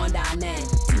mondane,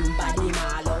 Ting Badi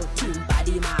Malo, Ting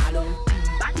Badi Malo, Ting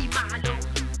Badi Malo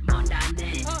mondane,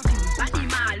 Ting Badi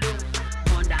Malo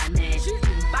mondane,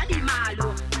 Ting Badi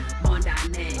Malo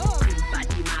mondane, Ting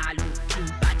Badi Malo, Ting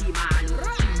Badi Malo,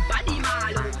 Ting Badi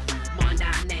Malo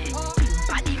mondane, Ting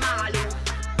Badi Malo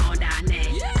mondane,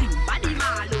 Ting Badi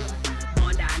Malo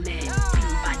mondane,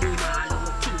 Ting Badi Malo,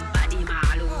 Ting Badi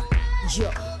Malo. Yo,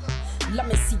 Let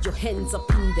me see your hands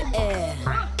up in the air.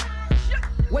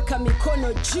 Weka mikono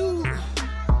juu.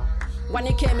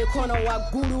 Waneke mikono wa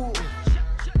guru.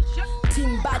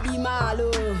 Ting Badi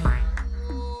Malo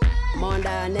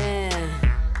Mondane.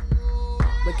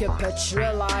 We can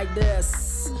picture like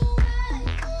this.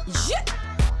 Yeah.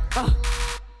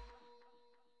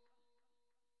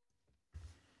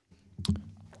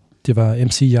 Det var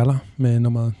MC Yallah med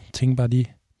nummeret Ting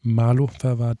Badi Malo.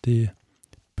 Før var det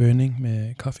Burning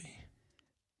med Koffee.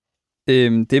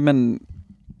 Det man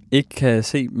ikke kan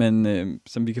se, men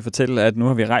som vi kan fortælle, er, at nu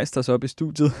har vi rejst os op i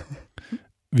studiet.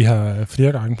 Vi har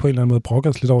flere gange på en eller anden måde brokket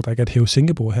os lidt over, der ikke er et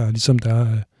hæve-sænkebord her, ligesom der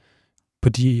er på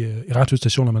de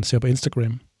radiostationer, man ser på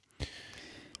Instagram.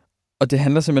 Og det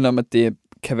handler simpelthen om, at det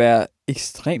kan være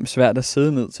ekstremt svært at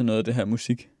sidde ned til noget af det her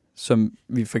musik, som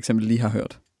vi for eksempel lige har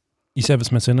hørt. Især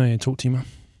hvis man sender i 2 timer.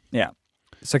 Ja,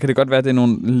 så kan det godt være, at det er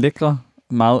nogle lækre,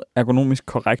 meget ergonomisk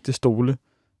korrekte stole,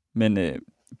 men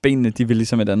benene, de vil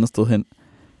ligesom et andet sted hen.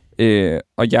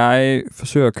 Og jeg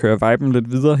forsøger at køre viben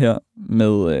lidt videre her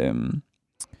med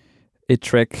et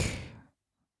track,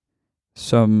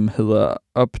 som hedder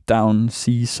Up, Down,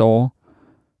 Seesaw,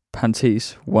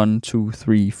 parentes 1, 2,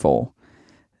 3, 4.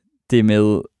 Det er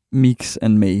med Mix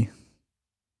and May.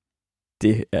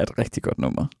 Det er et rigtig godt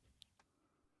nummer.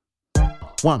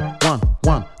 1, 1,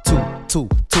 1, 2, 2,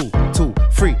 2, 2,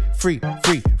 free, free,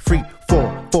 free, free,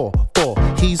 4, 4, 4.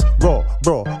 He's raw,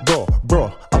 raw, raw, raw.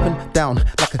 Up and down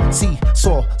like a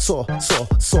seesaw, saw, saw,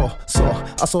 saw, saw.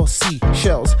 I saw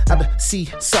seashells at the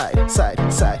seaside,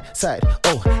 side, side, side.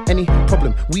 Oh, any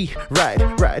problem we ride,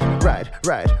 ride, ride,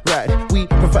 ride, ride. We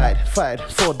provide, fight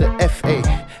for the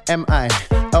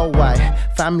F-A-M-I-L-Y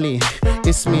family.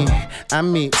 It's me,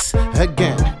 I'm mix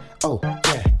again. Oh,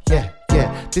 yeah, yeah. Yeah,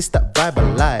 this that vibe I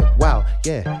like. Wow,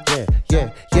 yeah, yeah, yeah,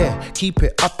 yeah. Keep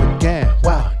it up again.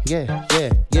 Wow, yeah,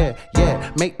 yeah, yeah,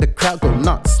 yeah. Make the crowd go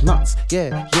nuts, nuts.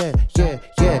 Yeah, yeah, yeah,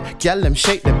 yeah. Gyal them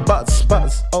shake their butts,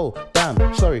 butts. Oh,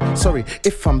 damn, sorry.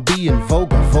 If I'm being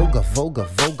vulgar, vulgar, vulgar,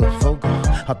 vulgar, vulgar.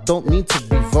 I don't need to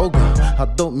be vulgar. I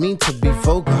don't mean to be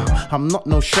vulgar. I'm not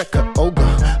no Shrek ogre.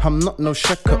 I'm not no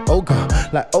Shrek ogre.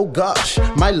 Like, oh gosh,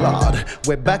 my lord,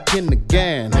 we're back in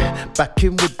again. Back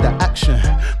in with the action.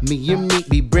 Me and me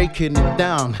be breaking it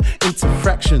down into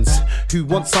fractions. Who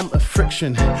wants some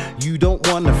friction? You don't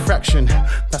want a fraction.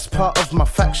 That's part of my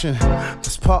faction.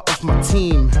 That's part of my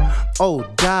team. Oh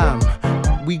damn,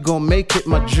 we gon' make it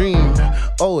my dream.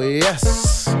 Oh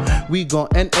yes, we gon'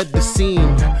 enter the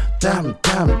scene. Damn,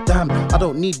 damn, damn, I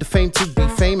don't need the fame to be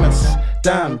famous.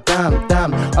 Damn, damn,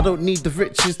 damn, I don't need the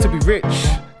riches to be rich.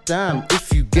 Damn,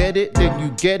 if you get it, then you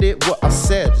get it, what I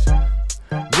said.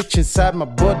 Rich inside my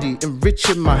body and rich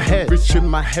in my head. Rich in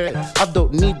my head. I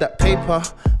don't need that paper,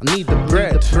 I need the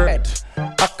bread.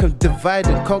 I can divide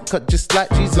and conquer just like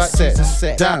Jesus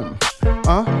said. Damn.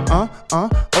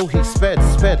 Oh, he sped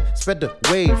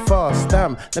way fast.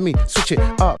 Damn, let me switch it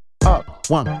up.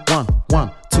 1, 1, 1,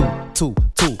 2, 2,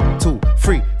 2, 2.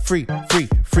 Free, 4,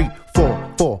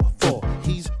 4, 4.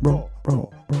 He's Bro.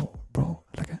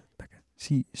 Like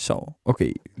sig så.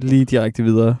 Okay, lige direkte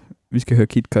videre. Vi skal høre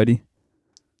Kid Cudi.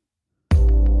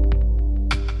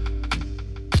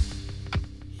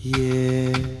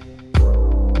 Yeah.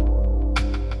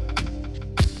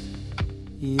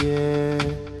 Yeah.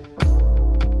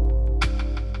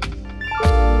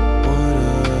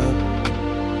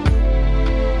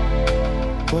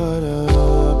 What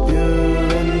up?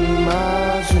 You're in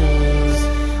my dreams.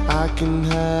 I can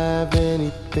have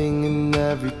anything and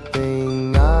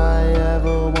everything I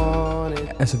ever wanted.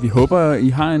 Altså, vi håber, I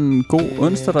har en god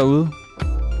onsdag derude.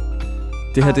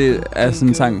 Det her, det er sådan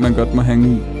en sang, man godt må have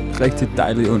en rigtig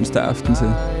dejlig onsdag aften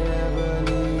til.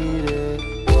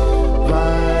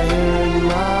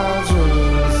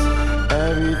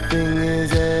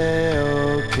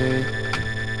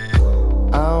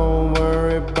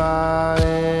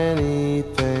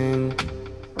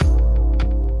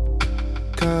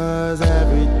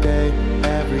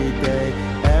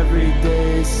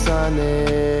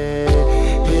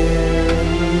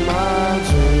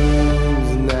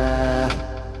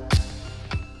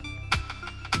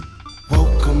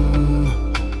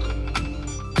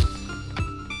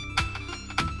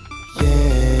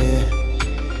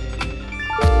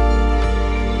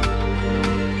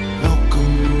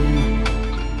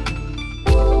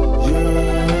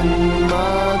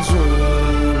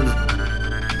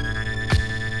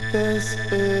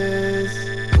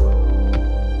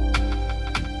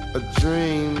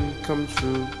 Come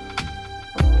true,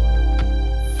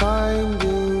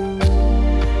 finding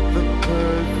the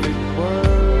perfect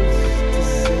words to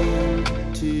sing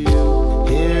to you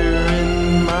here in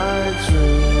my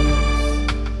dreams.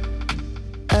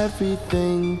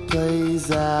 Everything plays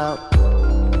out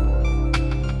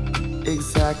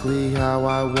exactly how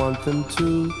I want them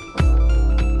to.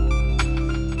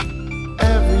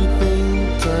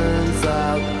 Everything turns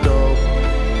out dope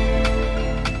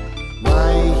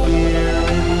right here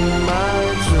in my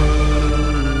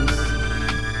dreams.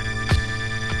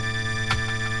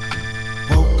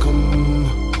 Welcome,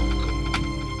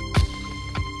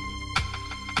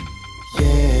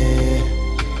 yeah.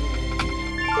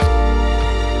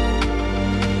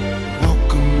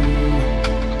 Welcome,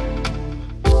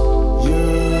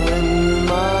 you're in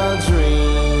my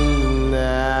dream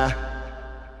now.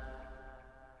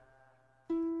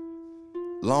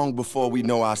 Long before we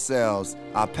know ourselves,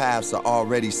 our paths are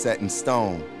already set in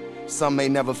stone. Some may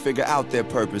never figure out their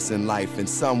purpose in life, and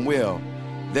some will.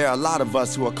 There are a lot of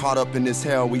us who are caught up in this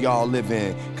hell we all live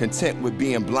in, content with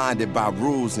being blinded by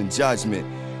rules and judgment.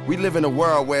 We live in a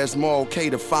world where it's more okay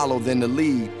to follow than to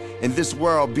lead. In this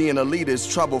world, being a leader is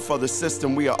trouble for the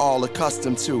system we are all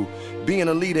accustomed to. Being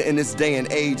a leader in this day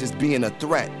and age is being a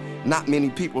threat. Not many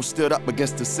people stood up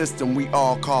against the system we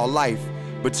all call life.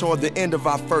 But toward the end of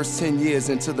our first 10 years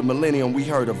into the millennium, we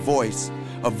heard a voice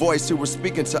who was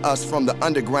speaking to us from the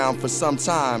underground for some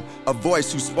time, a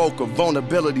voice who spoke of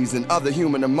vulnerabilities and other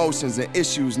human emotions and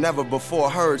issues never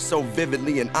before heard so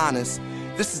vividly and honest.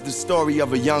 This is the story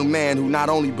of a young man who not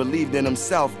only believed in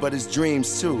himself, but his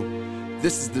dreams too.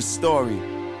 This is the story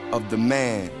of the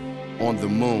man on the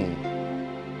moon.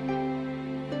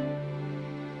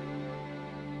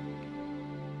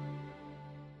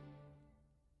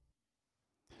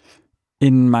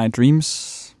 In My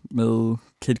Dreams med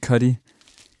Kid Cudi,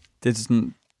 det er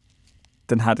sådan,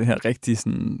 den har det her rigtig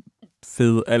sådan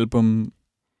fede album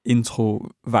intro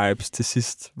vibes til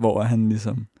sidst, hvor han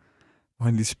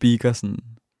lige speaker sådan,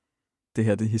 det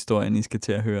her det er historien, I skal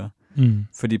til at høre.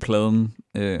 Fordi pladen,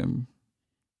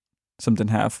 som den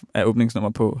her er åbningsnummer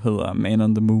på, hedder Man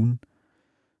on the Moon.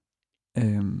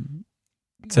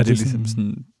 Så det er ligesom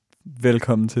sådan,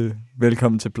 velkommen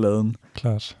til pladen.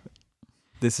 Klart.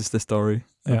 This is the story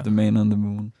of the man on the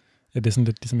moon. Ja, det er sådan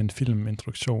lidt ligesom en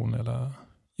filmintroduktion, eller...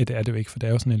 Ja, det er det jo ikke, for det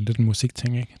er jo sådan en lidt en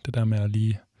musikting, ikke? Det der med at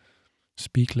lige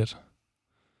speak lidt.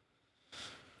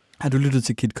 Har du lyttet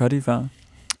til Kid Cudi før?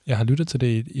 Jeg har lyttet til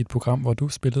det i et program, hvor du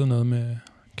spillede noget med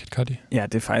Kid Cudi. Ja,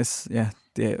 det er faktisk... Ja,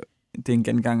 det er en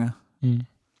genganger.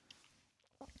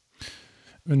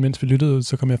 Men mens vi lyttede,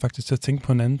 så kom jeg faktisk til at tænke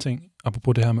på en anden ting,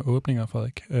 apropos det her med åbninger,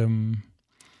 Frederik,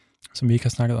 som vi ikke har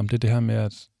snakket om. Det er det her med,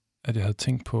 at jeg havde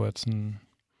tænkt på, at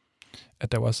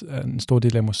der også er en stor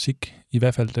del af musik, i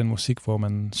hvert fald den musik, hvor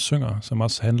man synger, som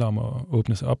også handler om at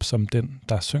åbne sig op som den,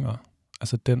 der synger.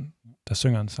 Altså den, der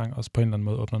synger en sang, også på en eller anden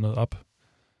måde åbner noget op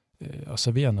og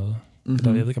serverer noget. Mm-hmm.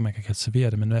 Eller jeg ved ikke, om man kan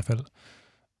servere det, men i hvert fald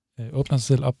åbner sig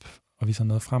selv op og viser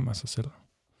noget frem af sig selv.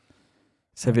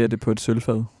 Serverer det på et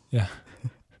sølvfad. Ja.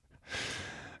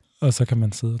 Og så kan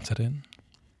man sidde og tage det ind.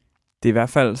 Det er i hvert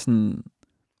fald sådan...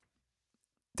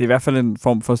 Det er i hvert fald en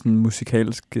form for sådan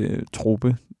musikalsk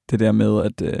trope, det der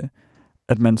med,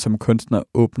 at man som kunstner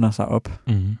åbner sig op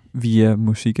via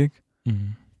musik, ikke?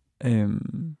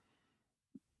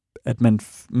 At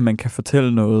man kan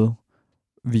fortælle noget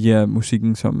via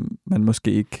musikken, som man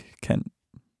måske ikke kan,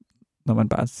 når man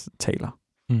bare taler.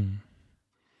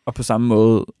 Og på samme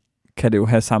måde kan det jo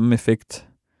have samme effekt,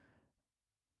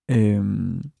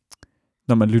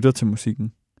 når man lytter til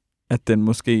musikken, at den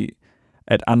måske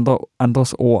at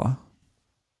andres ord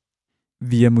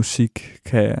via musik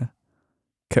kan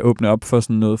åbne op for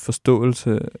sådan noget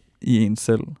forståelse i en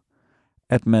selv.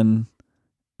 At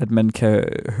man kan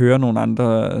høre nogle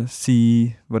andre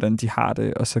sige, hvordan de har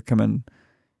det, og så kan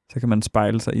man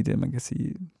spejle sig i det. Man kan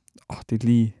sige, det er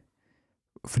lige...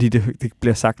 Fordi det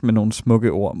bliver sagt med nogle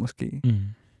smukke ord, måske.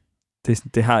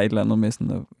 Det har et eller andet med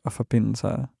sådan at forbinde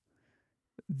sig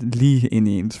lige ind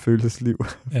i ens følelsesliv.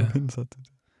 Ja.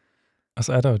 Og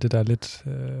så er der jo det der lidt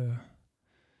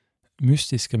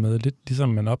mystiske med, lidt ligesom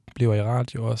man oplever i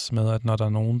radio også, med at når der er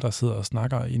nogen, der sidder og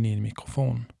snakker ind i en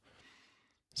mikrofon,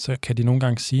 så kan de nogle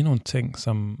gange sige nogle ting,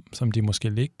 som de måske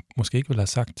ikke ville have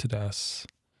sagt til deres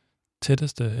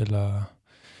tætteste,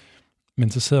 men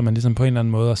så sidder man ligesom på en eller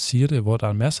anden måde og siger det, hvor der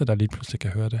er en masse, der lige pludselig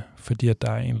kan høre det, fordi at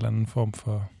der er en eller anden form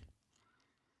for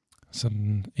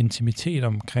sådan intimitet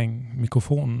omkring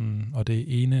mikrofonen og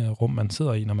det ene rum, man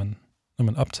sidder i, når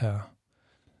man optager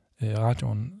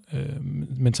radioen,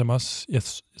 men som også, jeg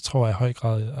tror, i høj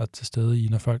grad er til stede i,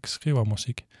 når folk skriver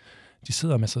musik. De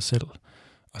sidder med sig selv,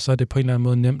 og så er det på en eller anden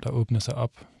måde nemt at åbne sig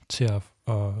op til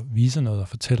at vise noget og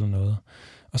fortælle noget.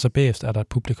 Og så bagefter er der et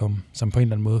publikum, som på en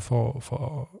eller anden måde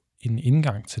får en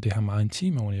indgang til det her meget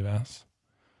intime univers,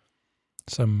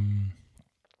 som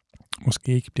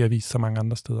måske ikke bliver vist så mange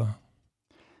andre steder.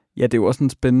 Ja, det er jo også en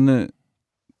spændende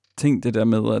ting, det der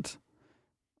med, at,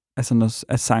 altså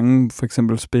når sange for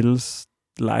eksempel spilles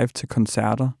live til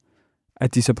koncerter,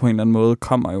 at de så på en eller anden måde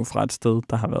kommer jo fra et sted,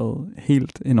 der har været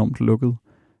helt enormt lukket.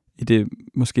 I det,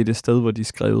 måske det sted, hvor de er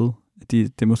skrevet.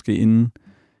 Det er måske inde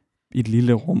i et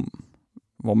lille rum,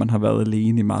 hvor man har været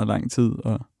alene i meget lang tid,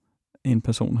 og en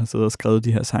person har siddet og skrevet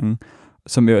de her sange,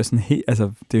 som jo er sådan helt,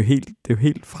 altså det er jo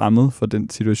helt fremmed for den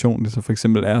situation, det så for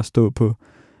eksempel er at stå på,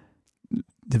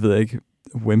 det ved jeg ikke,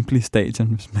 Wembley Stadion,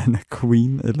 hvis man er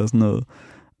Queen eller sådan noget,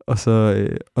 og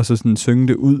så sådan synge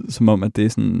det ud, som om at det er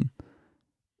sådan,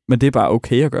 men det er bare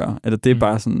okay at gøre, eller det er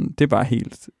bare sådan, det er bare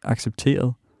helt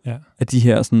accepteret, at de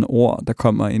her sådan ord, der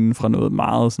kommer inden fra noget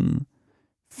meget sådan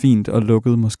fint og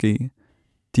lukket måske,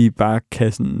 de bare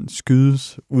kan sådan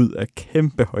skydes ud af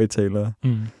kæmpe højtalere,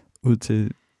 ud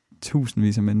til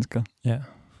tusindvis af mennesker. Ja,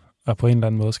 og på en eller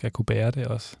anden måde skal jeg kunne bære det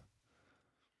også.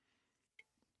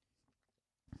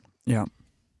 Ja.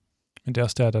 Men det er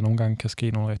også der nogle gange kan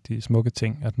ske nogle rigtig smukke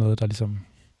ting, at noget, der ligesom,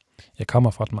 jeg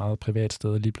kommer fra et meget privat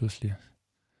sted, lige pludselig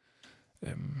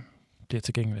bliver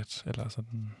tilgængeligt, eller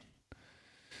sådan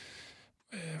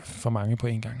for mange på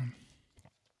en gang.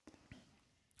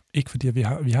 Ikke fordi vi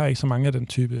har ikke så mange af den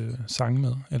type sange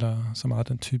med, eller så meget af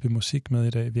den type musik med i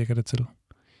dag, virker det til.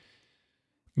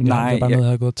 Men det er bare noget,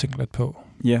 jeg har gået og tænkt lidt på.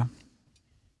 Ja.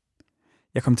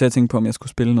 Jeg kom til at tænke på, om jeg skulle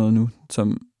spille noget nu,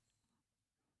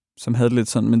 som havde lidt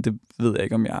sådan, men det ved jeg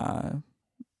ikke, om jeg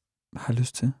har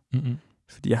lyst til.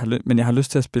 Fordi jeg har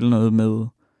lyst til at spille noget med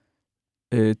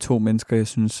to mennesker, jeg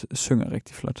synes synger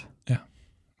rigtig flot. Ja.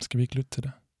 Skal vi ikke lytte til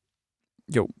det?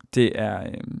 Jo, det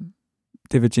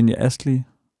er Virginia Astley,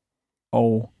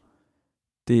 og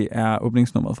det er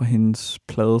åbningsnummeret fra hendes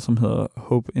plade, som hedder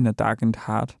Hope in a Darkened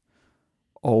Heart.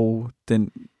 Og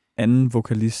den anden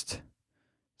vokalist,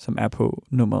 som er på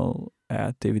nummeret,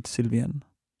 er David Sylvian.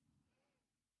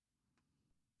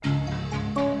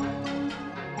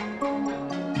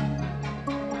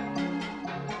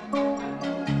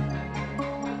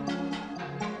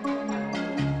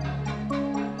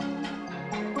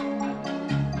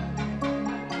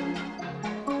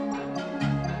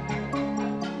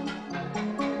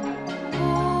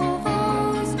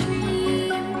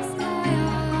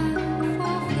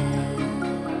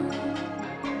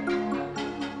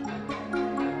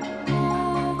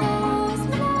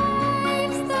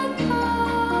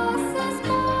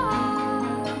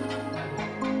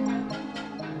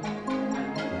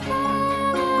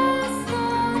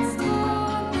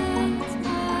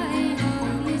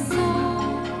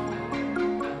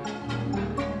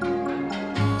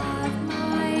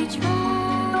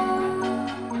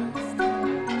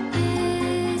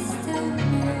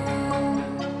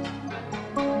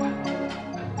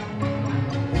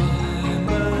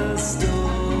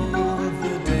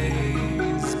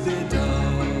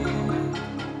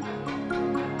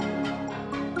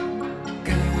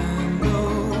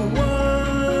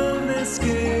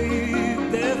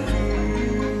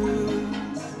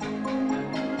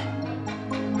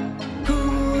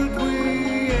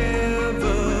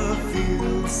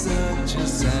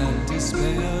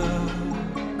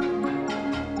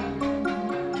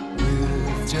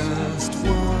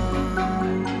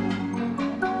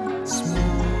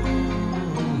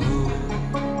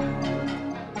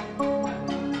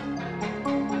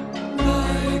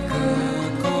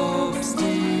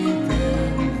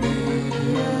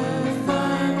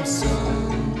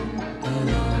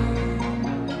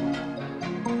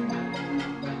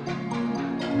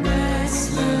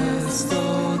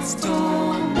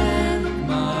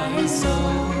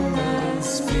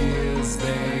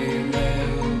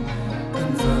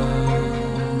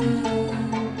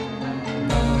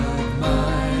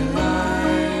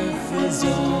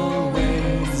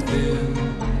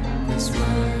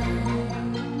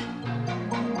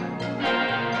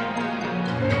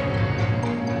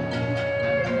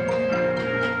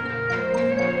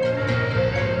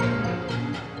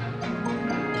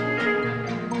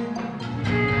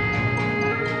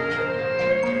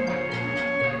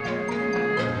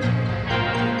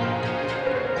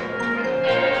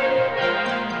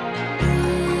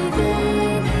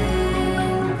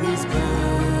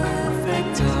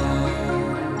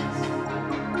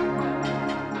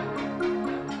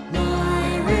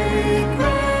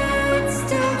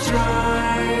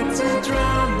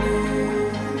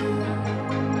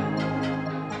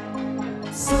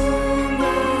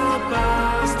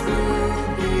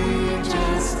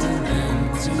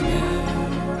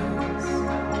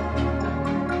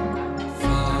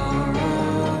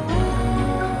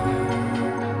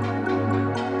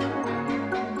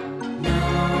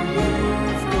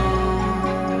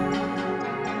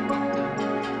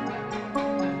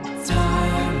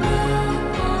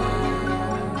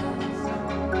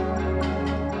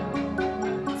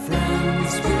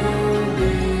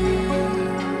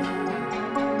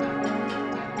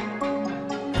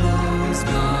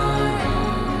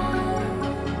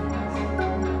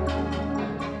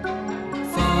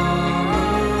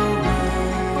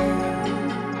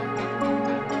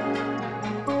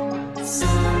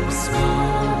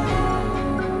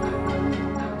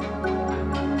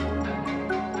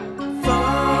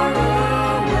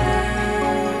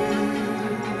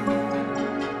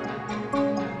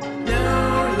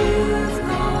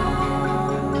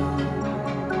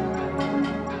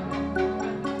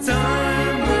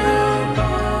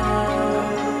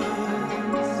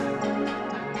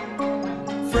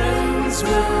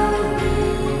 will be.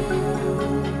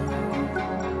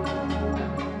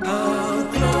 I'll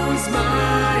close my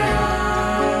eyes,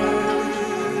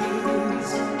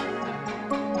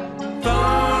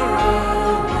 far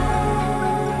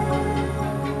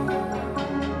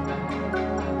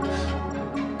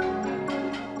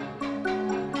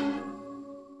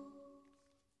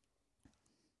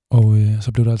Og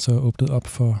så blev der altså åbnet op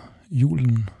for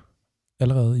julen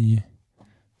allerede i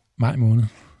maj måned.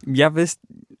 Jeg vidste,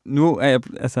 nu er jeg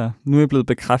blevet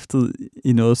bekræftet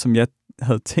i noget, som jeg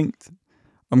havde tænkt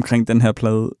omkring den her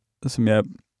plade, som jeg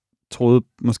troede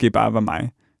måske bare var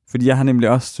mig. Fordi jeg har nemlig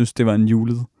også synes, det var en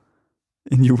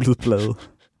julet plade.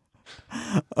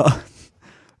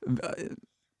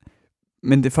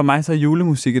 Men det, for mig så er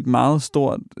julemusik et meget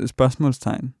stort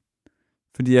spørgsmålstegn.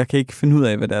 Fordi jeg kan ikke finde ud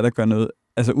af, hvad det er, der gør noget.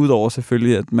 Altså udover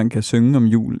selvfølgelig, at man kan synge om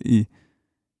jul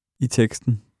i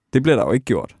teksten. Det bliver der jo ikke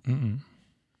gjort. Mm-mm.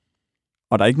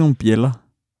 Og der er ikke nogen bjælder.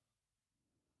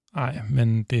 Nej,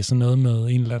 men det er sådan noget med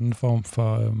en eller anden form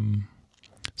for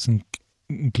sådan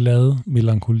glad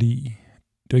melankoli.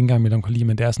 Det er jo ikke engang melankoli,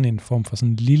 men det er sådan en form for sådan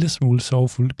en lille smule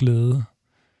sorgfuld glæde,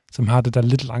 som har det der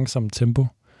lidt langsomme tempo,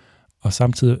 og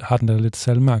samtidig har den der lidt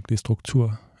salmeagtige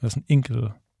struktur, eller sådan en enkel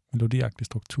melodiagtig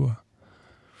struktur.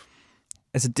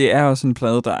 Altså det er også en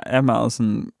plade, der er meget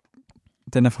sådan,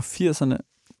 den er fra 80'erne,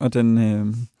 og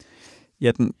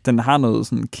den har noget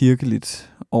sådan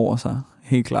kirkeligt over sig,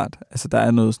 helt klart. Altså der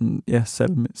er noget sådan, ja,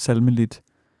 salmeligt,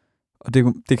 og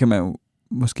det kan man jo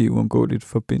måske uundgåeligt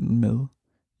forbinde med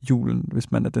julen,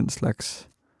 hvis man er den slags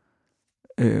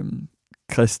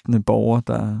kristne borger,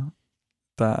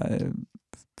 der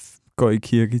går i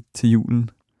kirke til julen.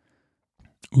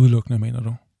 Udelukkende, mener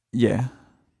du? Ja.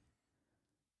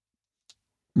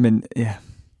 Men ja,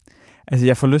 altså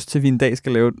jeg får lyst til, at vi en dag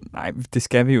skal lave... Nej, det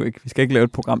skal vi jo ikke. Vi skal ikke lave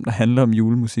et program, der handler om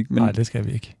julemusik. Men, nej, det skal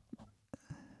vi ikke.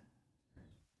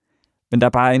 Men der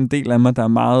er bare en del af mig, der er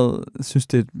meget... synes,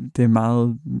 det er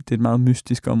et meget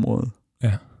mystisk område.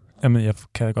 Ja. Jamen, jeg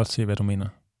kan godt se, hvad du mener.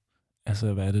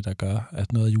 Altså, hvad er det, der gør,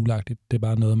 at noget er juleagtigt? Det er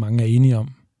bare noget, mange er enige om.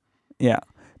 Ja,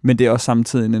 men det er også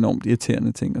samtidig en enormt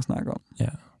irriterende ting at snakke om. Ja.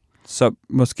 Så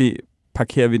måske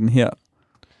parkerer vi den her.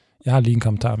 Jeg har lige en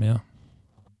kommentar mere.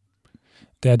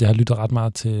 Det er, at jeg har lyttet ret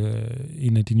meget til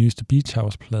en af de nyeste Beach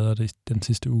House-plader den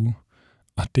sidste uge.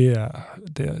 Og der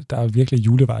er virkelig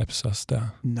julevibes også der.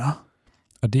 Nå.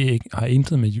 Og det har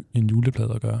intet med en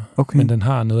juleplade at gøre. Okay. Men den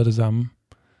har noget af det samme.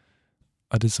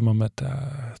 Og det er som om, at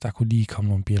der kunne lige komme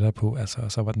nogle bjælder på, altså,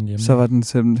 og så var den hjemme. Så var den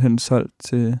simpelthen solgt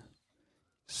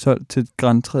til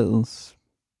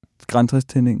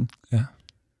grantræstændingen. Ja.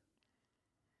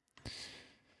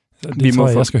 Så det tror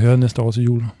jeg skal høre næste år til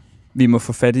jul. Vi må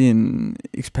få fat i en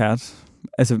ekspert.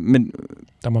 Altså, men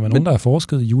der må være nogen, der har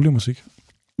forsket i julemusik.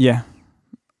 Ja.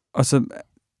 Og så...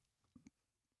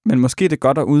 Men måske er det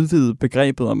godt at udvide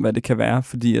begrebet om, hvad det kan være,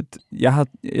 fordi at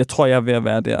jeg tror, jeg er ved at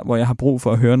være der, hvor jeg har brug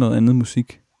for at høre noget andet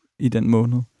musik i den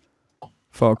måned,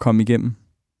 for at komme igennem.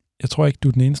 Jeg tror ikke, du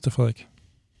er den eneste, Frederik.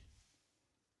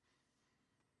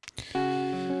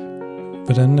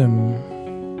 Hvordan...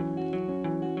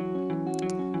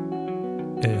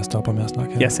 Jeg stopper med at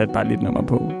snakke her. Jeg satte bare lidt nummer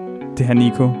på. Det her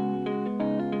Nico.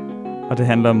 Og det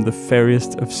handler om The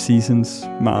Fairest of Seasons,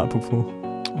 meget apropos.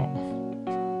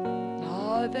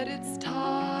 Now that it's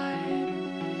time,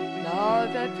 now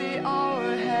that the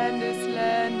hour hand is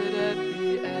landed at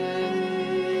the end,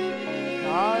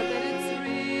 now that it's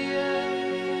real,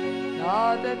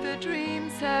 now that the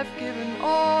dreams have given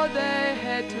all they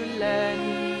had to lend,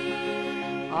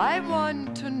 I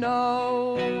want to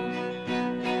know,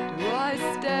 do I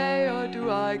stay or do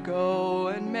I go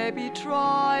and maybe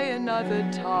try another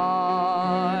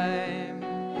time?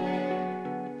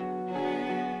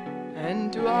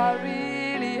 And do I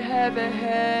really have a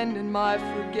hand in my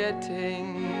forgetting?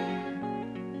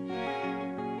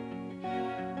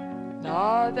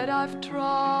 Now that I've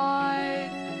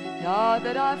tried, now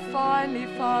that I've finally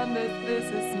found that this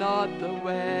is not the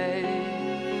way,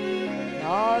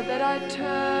 now that I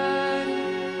turn,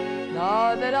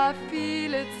 now that I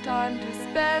feel it's time to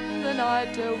spend the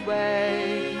night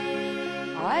away,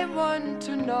 I want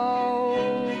to know,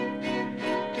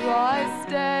 do I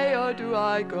stay or do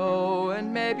I go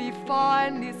and maybe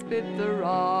finally split the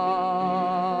rhyme?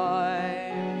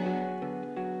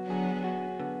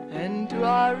 And do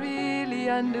I really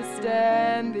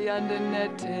understand the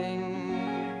undernetting?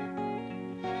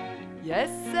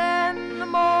 Yes, and the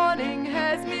morning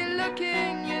has me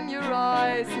looking in your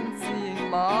eyes and seeing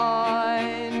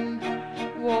mine,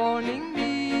 warning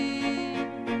me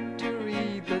to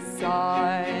read the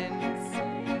signs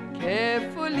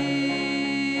carefully.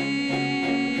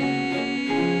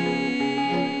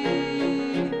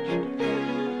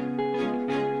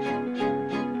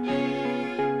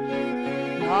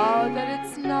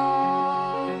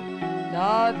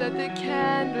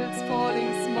 world's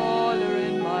falling smaller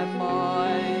in my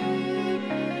mind.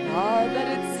 Now that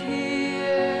it's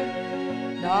here,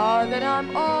 now that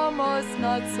I'm almost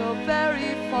not so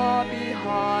very far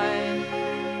behind,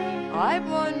 I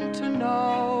want to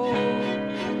know,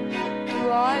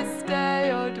 do I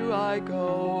stay or do I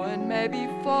go and maybe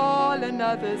fall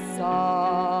another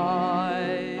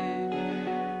side?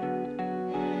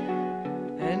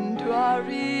 And do I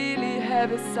really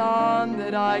have a sound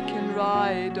that I can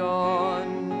ride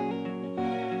on?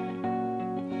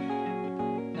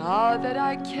 Now that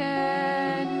I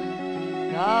can,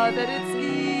 now that it's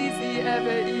easy,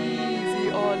 ever easy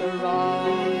all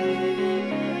around.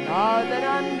 Now that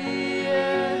I'm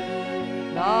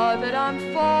near, now that I'm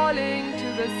falling to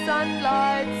the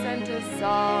sunlight center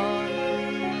sound,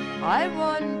 I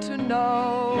want to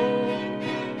know,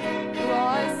 do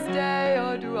I stay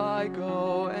or do I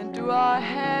go? And do I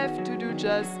have to do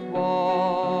just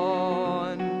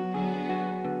one?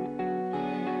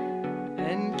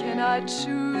 And can I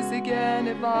choose again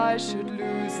if I should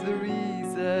lose the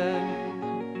reason?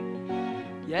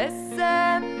 Yes,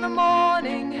 and the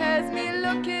morning has me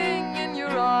looking in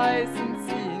your eyes and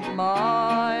seeing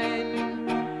mine,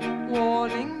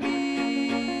 warning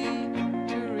me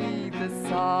to read the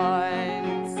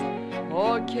signs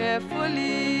more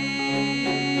carefully.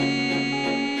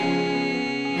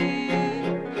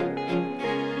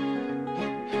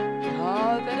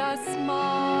 Now that I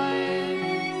smile,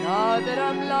 now that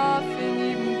I'm laughing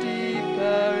even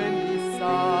deeper and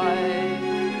beside,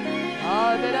 now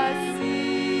that I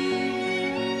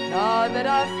see, now that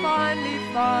I finally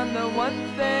found the one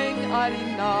thing I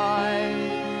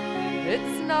denied,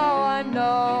 it's now I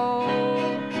know,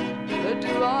 but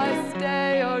do I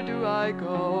stay or do I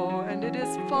go? And it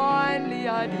is finally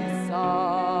I decide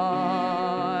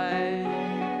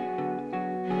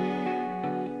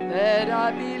that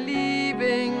I be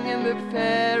leaving in the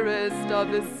fairest of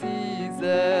the seasons.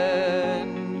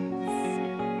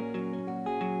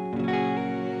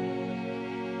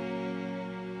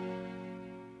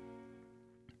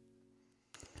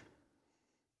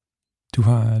 Du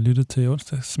har lyttet til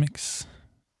Onsdagsmix,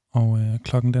 og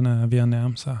klokken den er ved at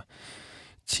nærme sig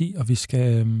 10, og vi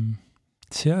skal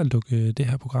til at lukke det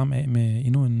her program af med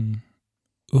endnu en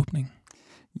åbning.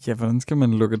 Ja, hvordan skal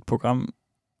man lukke et program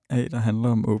af, der handler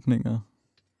om åbninger?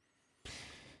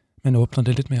 Man åbner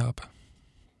det lidt mere op.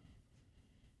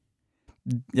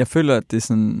 Jeg føler, at det er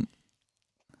sådan...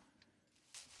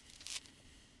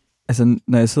 Altså,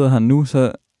 når jeg sidder her nu,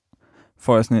 så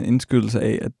får jeg sådan en indskydelse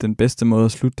af, at den bedste måde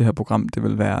at slutte det her program, det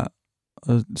vil være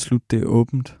at slutte det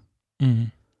åbent. Mm.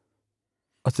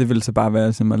 Og det vil så bare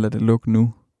være simpelthen at lade det lukke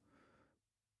nu.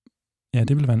 Ja,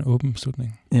 det vil være en åben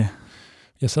slutning. Ja.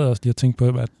 Jeg sad også lige og tænkte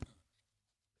på, at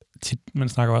tit, man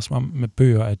snakker også om med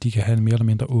bøger, at de kan have en mere eller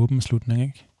mindre åben slutning,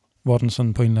 ikke? Hvor den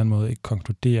sådan på en eller anden måde ikke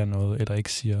konkluderer noget, eller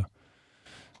ikke siger,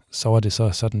 så var det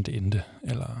så sådan det endte,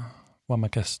 eller hvor man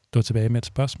kan stå tilbage med et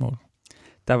spørgsmål.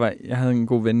 Jeg havde en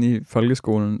god ven i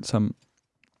folkeskolen, som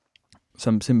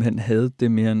simpelthen havde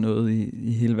det mere end noget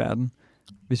i hele verden.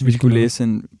 Hvis vi skulle læse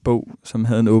en bog, som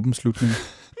havde en åben slutning.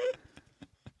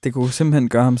 Det kunne simpelthen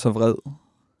gøre ham så vred.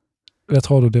 Hvad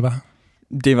tror du, det var?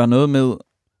 Det var noget med...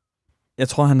 Jeg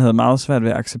tror, han havde meget svært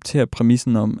ved at acceptere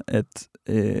præmissen om, at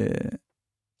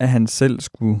han selv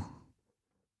skulle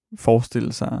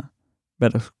forestille sig, hvad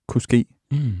der kunne ske.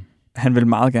 Mm. Han ville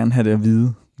meget gerne have det at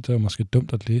vide. Det var måske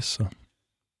dumt at læse, så.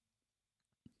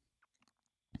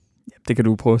 Ja, det kan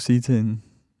du prøve at sige til en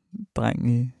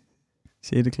dreng i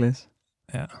 6. klasse.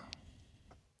 Ja.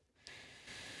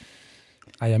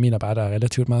 Ej, jeg mener bare, der er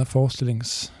relativt meget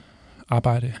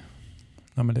forestillingsarbejde,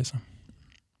 når man læser.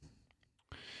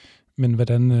 Men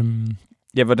hvordan...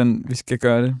 hvordan vi skal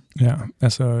gøre det. Ja,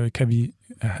 altså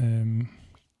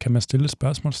kan man stille et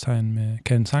spørgsmålstegn med...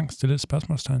 Kan en sang stille et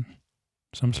spørgsmålstegn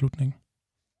som slutning?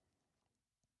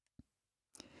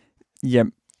 Ja,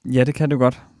 det kan du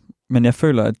godt. Men jeg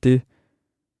føler, at det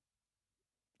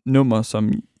nummer,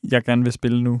 som jeg gerne vil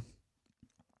spille nu,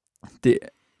 det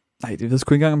ved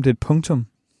sgu ikke engang, om det er et punktum.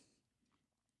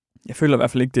 Jeg føler i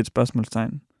hvert fald ikke, det er et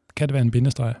spørgsmålstegn. Kan det være en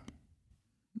bindestreg?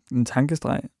 En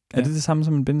tankestreg? Ja. Er det samme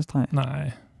som en bindestreg?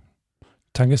 Nej.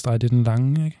 Tankestreg, det er den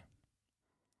lange, ikke?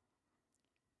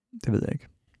 Det ved jeg ikke.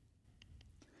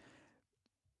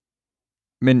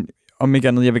 Men om ikke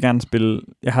andet, jeg vil gerne spille...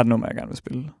 Jeg har et nummer, jeg gerne vil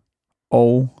spille.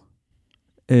 Og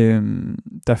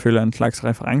der følger en slags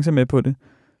reference med på det,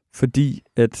 fordi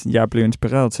at jeg blev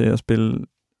inspireret til at spille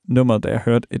nummeret, da jeg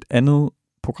hørte et andet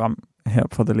program her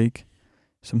på The Lake,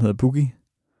 som hedder Boogie.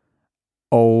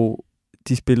 Og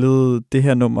de spillede det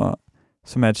her nummer,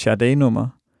 som er et Sade-nummer,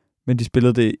 men de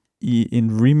spillede det i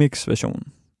en remix-version,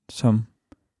 som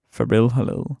Pharrell har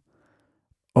lavet.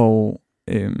 Og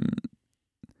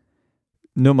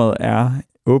nummeret er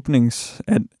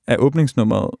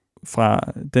åbningsnummeret fra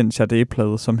den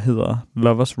Sade-plade, som hedder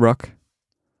Lovers Rock.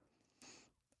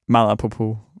 Meget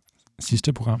apropos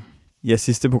sidste program. Ja,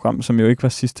 sidste program, som jo ikke var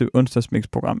sidste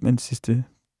onsdagsmix-program, men sidste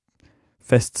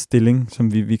fast stilling,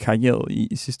 som vi vikarierede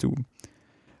i sidste uge.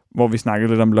 Hvor vi snakkede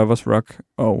lidt om Lovers Rock,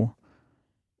 og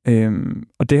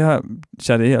det har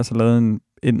Sade altså lavet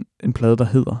en plade, der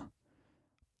hedder.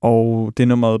 Og det er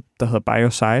nummeret, der hedder By Your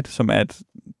Side, som er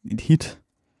et hit.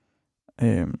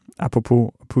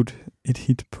 Apropos at putte et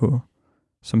hit på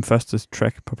som første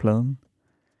track på pladen,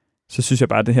 så synes jeg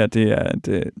bare, at det her,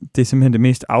 det er simpelthen det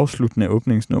mest afsluttende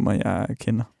åbningsnummer, jeg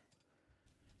kender.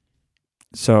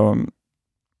 Så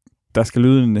der skal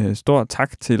lyde en stor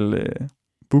tak til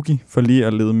Boogie for lige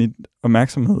at lede mit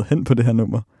opmærksomhed hen på det her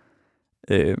nummer.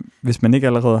 Hvis man ikke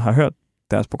allerede har hørt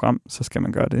deres program, så skal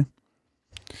man gøre det.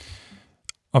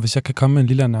 Og hvis jeg kan komme med en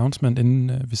lille announcement,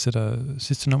 inden vi sætter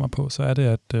sidste nummer på, så er det,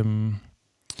 at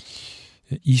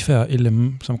IFA og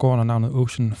LM, som går under navnet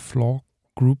Ocean Floor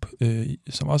Group,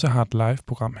 som også har et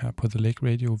live-program her på The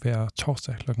Lake Radio hver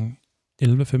torsdag kl.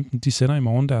 11.15. De sender i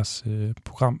morgen deres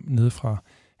program nede fra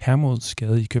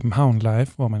Hermodsgade i København live,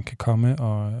 hvor man kan komme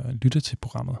og lytte til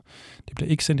programmet. Det bliver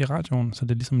ikke sendt i radioen, så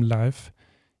det er ligesom live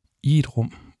i et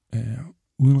rum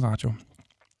uden radio.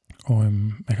 Og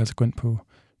man kan altså gå ind på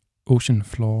Ocean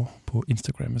Floor på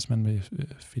Instagram, hvis man vil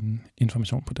finde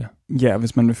information på det. Ja,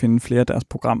 hvis man vil finde flere af deres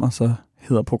programmer, så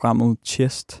hedder programmet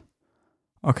Chest,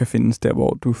 og kan findes der,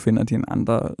 hvor du finder dine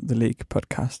andre The Lake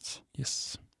podcasts.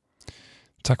 Yes.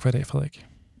 Tak for i dag, Frederik.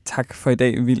 Tak for i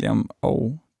dag, William,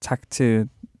 og tak til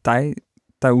dig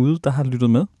derude, der har lyttet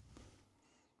med.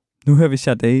 Nu hører vi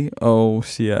Sade og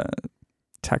siger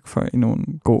tak for endnu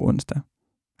en god onsdag.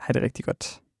 Ha' det rigtig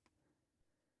godt.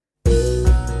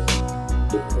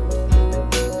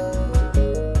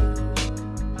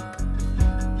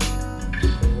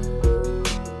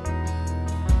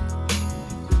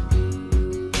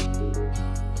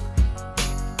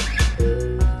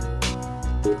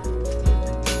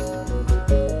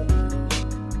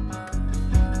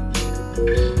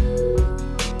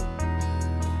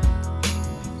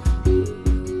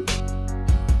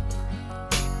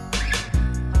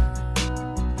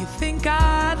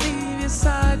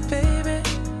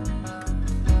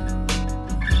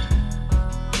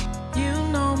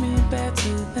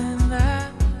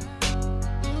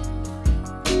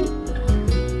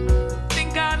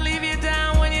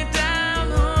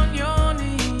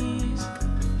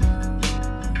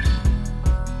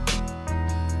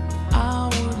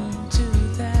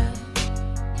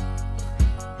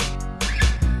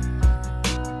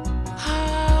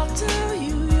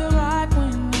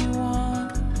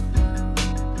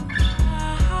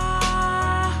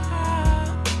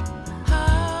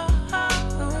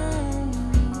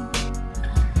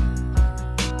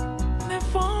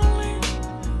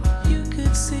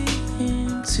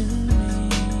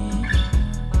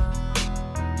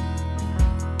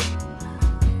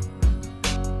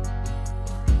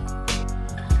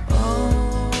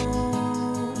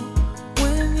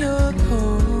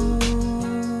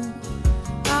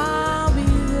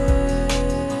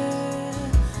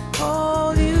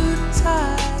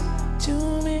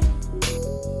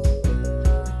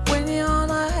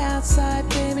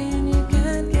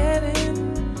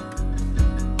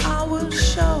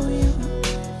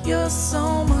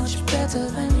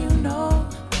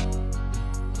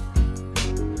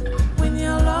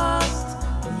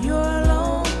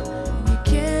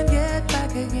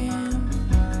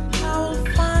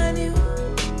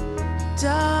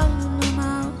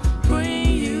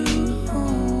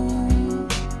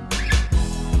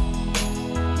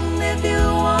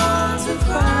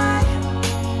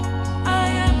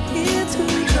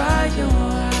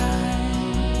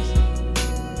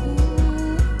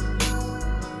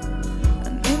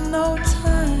 No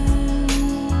time